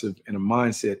aggressive and a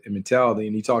mindset and mentality.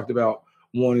 And he talked about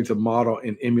wanting to model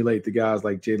and emulate the guys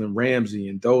like Jalen Ramsey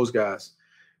and those guys.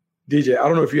 DJ, I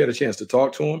don't know if you had a chance to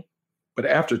talk to him, but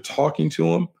after talking to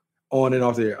him on and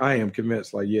off there, I am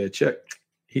convinced, check,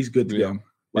 he's good to go.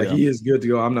 He is good to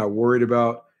go. I'm not worried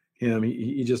about him.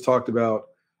 He just talked about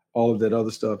all of that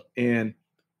other stuff. And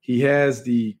he has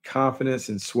the confidence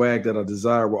and swag that I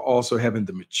desire while also having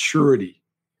the maturity.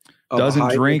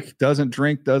 Doesn't drink,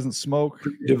 doesn't smoke.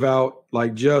 Devout,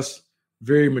 just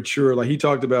very mature. He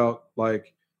talked about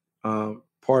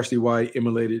partially why he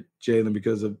emulated Jalen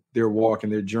because of their walk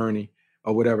and their journey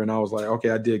or whatever. And I was like, okay,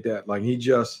 I dig that. He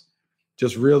just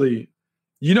really,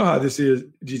 you know how this is,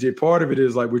 DJ. Part of it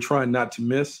is we're trying not to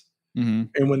miss. Mm-hmm.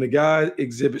 And when the guy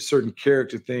exhibits certain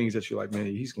character things that you're like, man,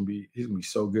 he's gonna be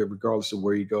so good regardless of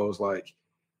where he goes.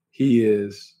 He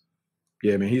is,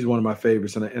 yeah, man, he's one of my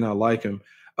favorites, and I like him.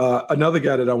 Another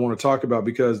guy that I want to talk about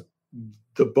because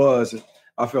the buzz,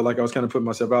 I felt like I was kind of putting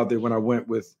myself out there when I went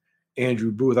with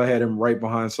Andrew Booth. I had him right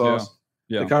behind Sauce.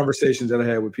 Yeah. The conversations that I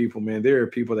had with people, man, there are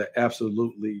people that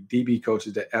absolutely, DB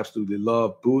coaches that absolutely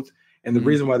love Booth. And the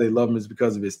reason why they love him is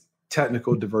because of his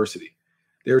technical diversity.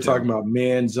 They were talking about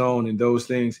man zone and those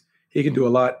things. He can do a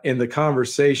lot. In the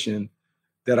conversation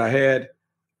that I had,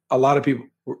 a lot of people,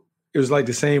 it was like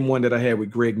the same one that I had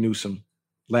with Greg Newsome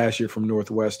last year from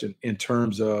Northwestern in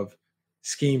terms of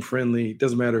scheme friendly.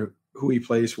 Doesn't matter who he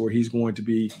plays for. He's going to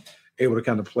be able to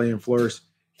kind of play and flourish.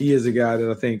 He is a guy that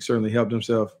I think certainly helped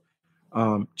himself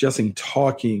just in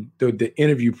talking, the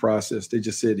interview process. They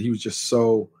just said he was just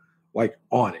so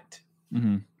on it.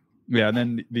 Mm-hmm. Yeah. And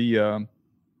then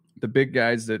the big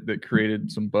guys that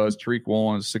created some buzz, Tariq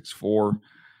Woolen is 6'4",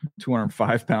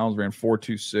 205 pounds, ran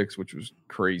 4.26, which was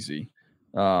crazy.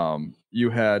 You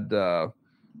had,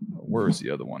 where is the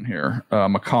other one here?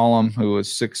 McCollum, who was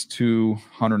 6'2",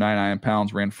 199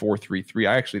 pounds, ran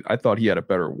 4.33. I thought he had a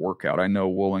better workout. I know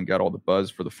Woolen got all the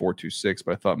buzz for the 4.26,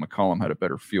 but I thought McCollum had a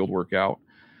better field workout.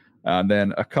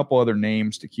 Then a couple other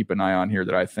names to keep an eye on here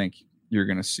that I think you're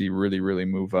going to see really, really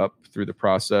move up through the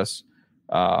process.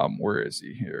 Where is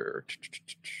he here?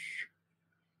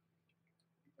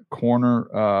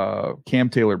 Corner, Cam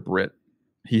Taylor-Britt.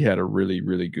 He had a really,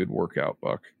 really good workout,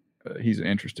 Buck. He's an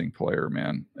interesting player,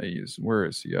 man. Where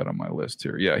is he at on my list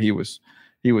here? Yeah, he was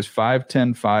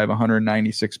 5'10",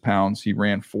 196 pounds. He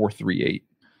ran 4.38.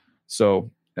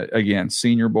 So again,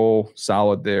 Senior Bowl,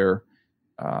 solid there.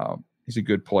 He's a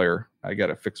good player. I got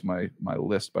to fix my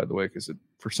list, by the way, because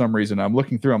for some reason I'm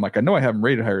looking through. I'm like, I know I have him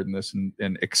rated higher than this,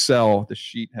 and Excel, the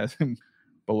sheet has him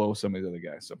below some of the other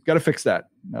guys. So got to fix that.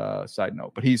 Side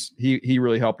note, but he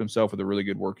really helped himself with a really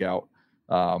good workout.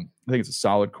 I think it's a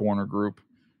solid corner group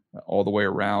all the way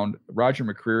around. Roger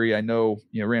McCreary, I know,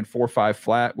 ran 4.5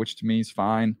 flat, which to me is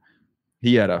fine.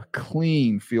 He had a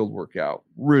clean field workout,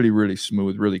 really, really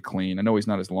smooth, really clean. I know he's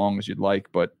not as long as you'd like,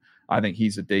 but I think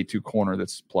he's a day 2 corner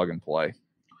that's plug and play.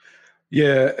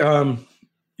 Yeah.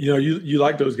 You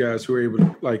like those guys who are able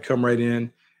to come right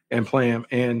in and play them.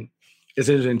 And it's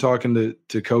interesting talking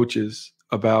to coaches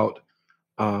about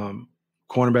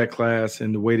cornerback class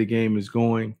and the way the game is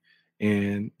going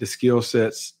and the skill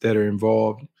sets that are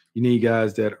involved. You need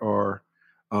guys that are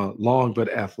long but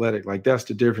athletic. That's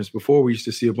the difference. Before, we used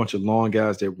to see a bunch of long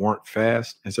guys that weren't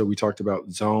fast, and so we talked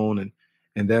about zone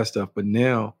and that stuff. But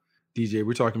now, DJ,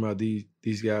 we're talking about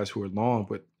these guys who are long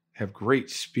but have great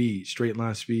speed, straight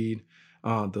line speed,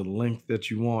 the length that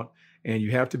you want, and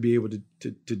you have to be able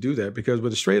to do that because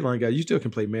with a straight line guy, you still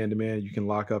can play man to man. You can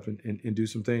lock up and do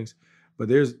some things, but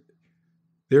there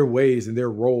are ways and there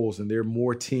are roles and there are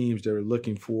more teams that are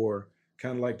looking for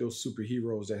kind of like those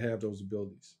superheroes that have those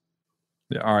abilities.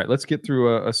 Yeah. All right. Let's get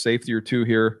through a safety or two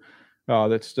here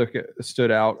that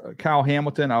stood out. Kyle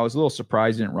Hamilton, I was a little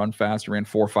surprised he didn't run fast. He ran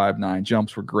 4.59.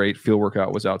 Jumps were great. Field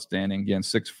workout was outstanding. Again,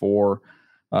 6'4",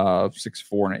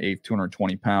 6'4 and 1/8,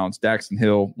 220 pounds. Daxton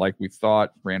Hill, like we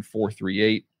thought, ran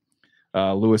 4.38.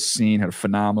 Lewis Seen had a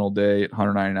phenomenal day at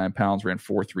 199 pounds, ran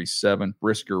 4.37.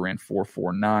 Brisker ran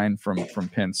 4.49 from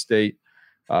Penn State.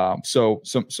 So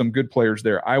some good players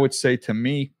there. I would say, to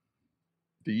me,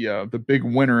 the big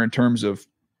winner in terms of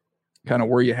kind of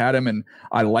where you had him, and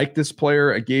I like this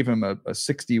player. I gave him a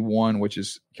 61, which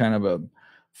is kind of a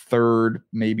third,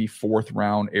 maybe fourth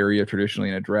round area traditionally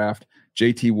in a draft.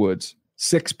 JT Woods,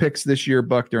 6 picks this year,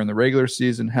 Buck, during the regular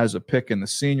season, has a pick in the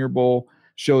Senior Bowl,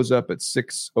 shows up at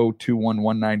 6'0",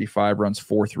 195, runs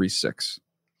 4.36.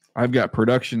 I've got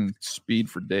production speed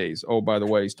for days. Oh, by the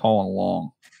way, he's tall and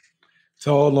long.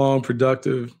 Tall, long,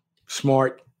 productive,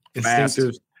 smart,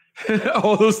 instinctive,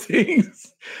 all those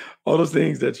things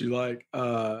that you like.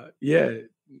 Yeah,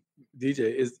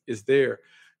 DJ is there.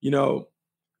 You know,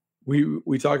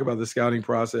 we talk about the scouting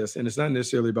process, and it's not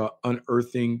necessarily about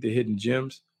unearthing the hidden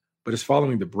gems, but it's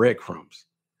following the breadcrumbs.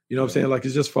 You know what I'm saying? Like,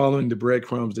 it's just following the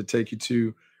breadcrumbs that take you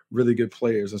to really good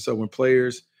players. And so when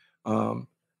players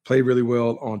play really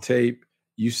well on tape,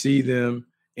 you see them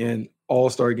in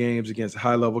all-star games against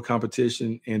high-level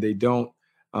competition, and they don't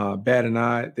bat an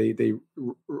eye. They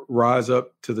rise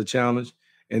up to the challenge,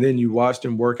 and then you watch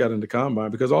them work out in the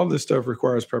combine, because all this stuff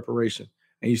requires preparation,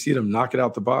 and you see them knock it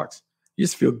out the box. You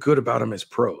just feel good about them as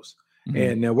pros. Mm-hmm.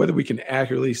 And now, whether we can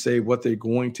accurately say what they're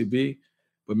going to be,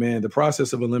 but man, the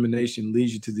process of elimination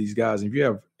leads you to these guys. And if you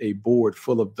have a board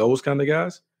full of those kind of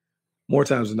guys, more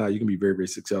times than not, you can be very, very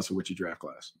successful with your draft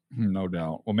class. No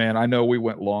doubt. Well, man, I know we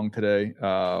went long today.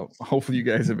 Hopefully you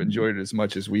guys have enjoyed it as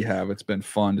much as we have. It's been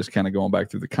fun just kind of going back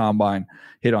through the combine,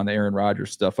 hit on the Aaron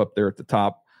Rodgers stuff up there at the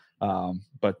top.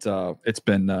 But it's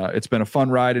been a fun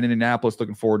ride in Indianapolis.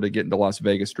 Looking forward to getting to Las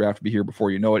Vegas. Draft to be here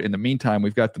before you know it. In the meantime,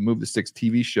 we've got the Move the Sticks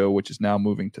TV show, which is now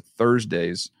moving to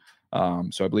Thursdays.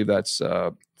 So I believe that's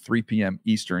 3 p.m.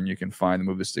 Eastern. You can find the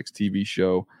Move the Sticks TV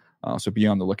show. So be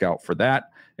on the lookout for that.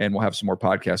 And we'll have some more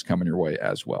podcasts coming your way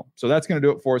as well. So that's going to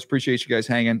do it for us. Appreciate you guys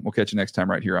hanging. We'll catch you next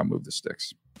time right here on Move the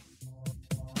Sticks.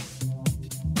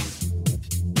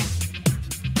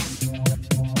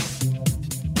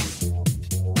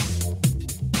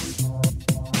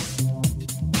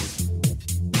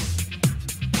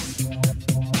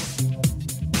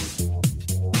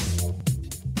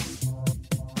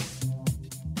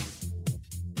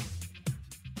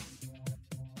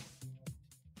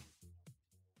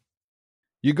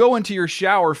 You go into your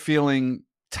shower feeling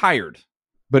tired,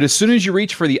 but as soon as you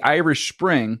reach for the Irish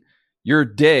Spring, your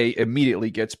day immediately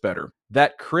gets better.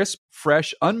 That crisp,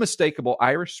 fresh, unmistakable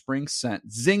Irish Spring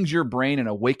scent zings your brain and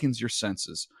awakens your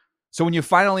senses. So when you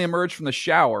finally emerge from the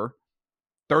shower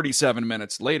 37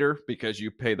 minutes later, because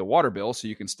you pay the water bill so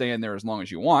you can stay in there as long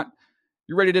as you want,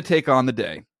 you're ready to take on the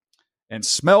day and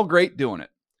smell great doing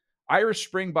it. Irish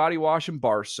Spring Body Wash and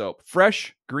Bar Soap.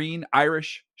 Fresh, green,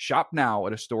 Irish. Shop now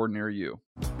at a store near you.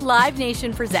 Live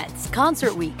Nation presents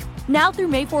Concert Week. Now through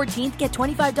May 14th, get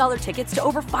 $25 tickets to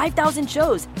over 5,000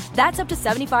 shows. That's up to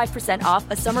 75% off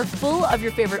a summer full of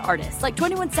your favorite artists like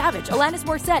 21 Savage, Alanis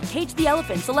Morissette, Cage the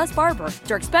Elephant, Celeste Barber,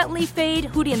 Dierks Bentley, Fade,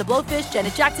 Hootie and the Blowfish,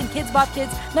 Janet Jackson, Kids Bop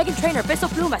Kids, Meghan Trainor, Peso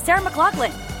Pluma, Sarah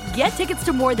McLachlan. Get tickets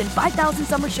to more than 5,000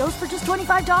 summer shows for just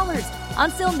 $25.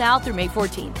 Until now through May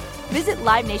 14th. Visit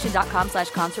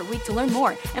LiveNation.com/Concert Week to learn more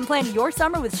and plan your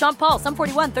summer with Sean Paul, Sum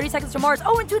 41, 30 Seconds to Mars,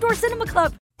 and Two Door Cinema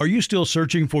Club. Are you still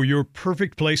searching for your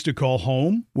perfect place to call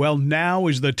home? Well, now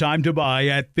is the time to buy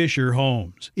at Fisher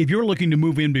Homes. If you're looking to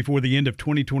move in before the end of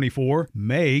 2024,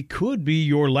 May could be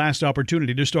your last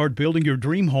opportunity to start building your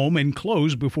dream home and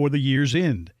close before the year's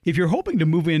end. If you're hoping to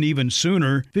move in even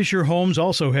sooner, Fisher Homes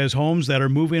also has homes that are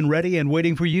move-in ready and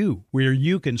waiting for you, where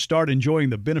you can start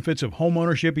enjoying the benefits of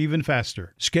homeownership even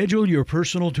faster. Schedule your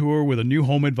personal tour with a new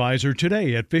home advisor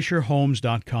today at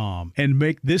FisherHomes.com and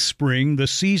make this spring the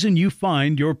season you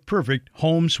find your perfect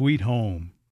home sweet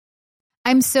home.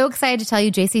 I'm so excited to tell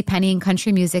you JCPenney and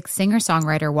country music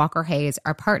singer-songwriter Walker Hayes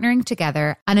are partnering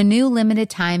together on a new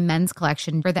limited-time men's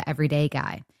collection for the everyday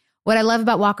guy. What I love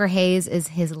about Walker Hayes is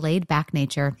his laid-back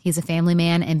nature. He's a family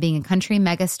man, and being a country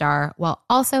megastar while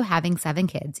also having 7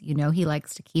 kids, you know he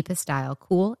likes to keep his style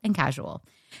cool and casual.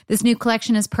 This new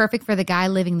collection is perfect for the guy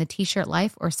living the t-shirt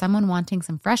life or someone wanting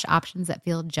some fresh options that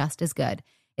feel just as good.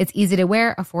 It's easy to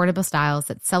wear, affordable styles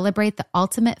that celebrate the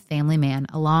ultimate family man,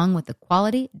 along with the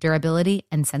quality, durability,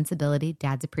 and sensibility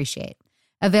dads appreciate.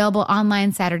 Available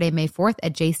online Saturday, May 4th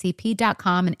at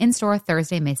jcp.com and in-store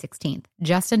Thursday, May 16th.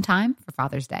 Just in time for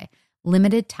Father's Day.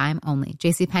 Limited time only.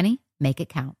 JCPenney, make it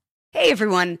count. Hey,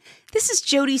 everyone. This is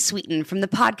Jody Sweeten from the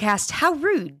podcast How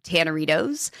Rude,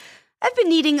 Tanneritos. I've been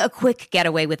needing a quick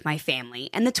getaway with my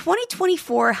family, and the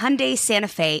 2024 Hyundai Santa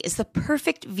Fe is the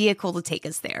perfect vehicle to take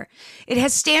us there. It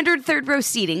has standard third-row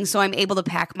seating, so I'm able to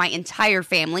pack my entire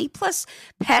family, plus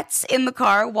pets, in the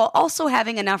car, while also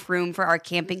having enough room for our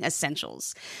camping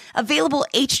essentials. Available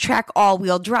H-Track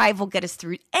all-wheel drive will get us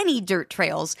through any dirt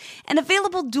trails, and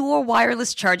available dual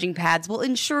wireless charging pads will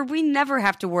ensure we never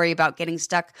have to worry about getting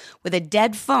stuck with a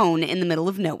dead phone in the middle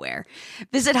of nowhere.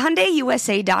 Visit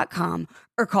HyundaiUSA.com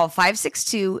or call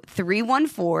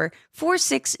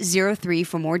 562-314-4603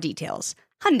 for more details.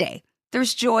 Hyundai,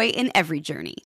 there's joy in every journey.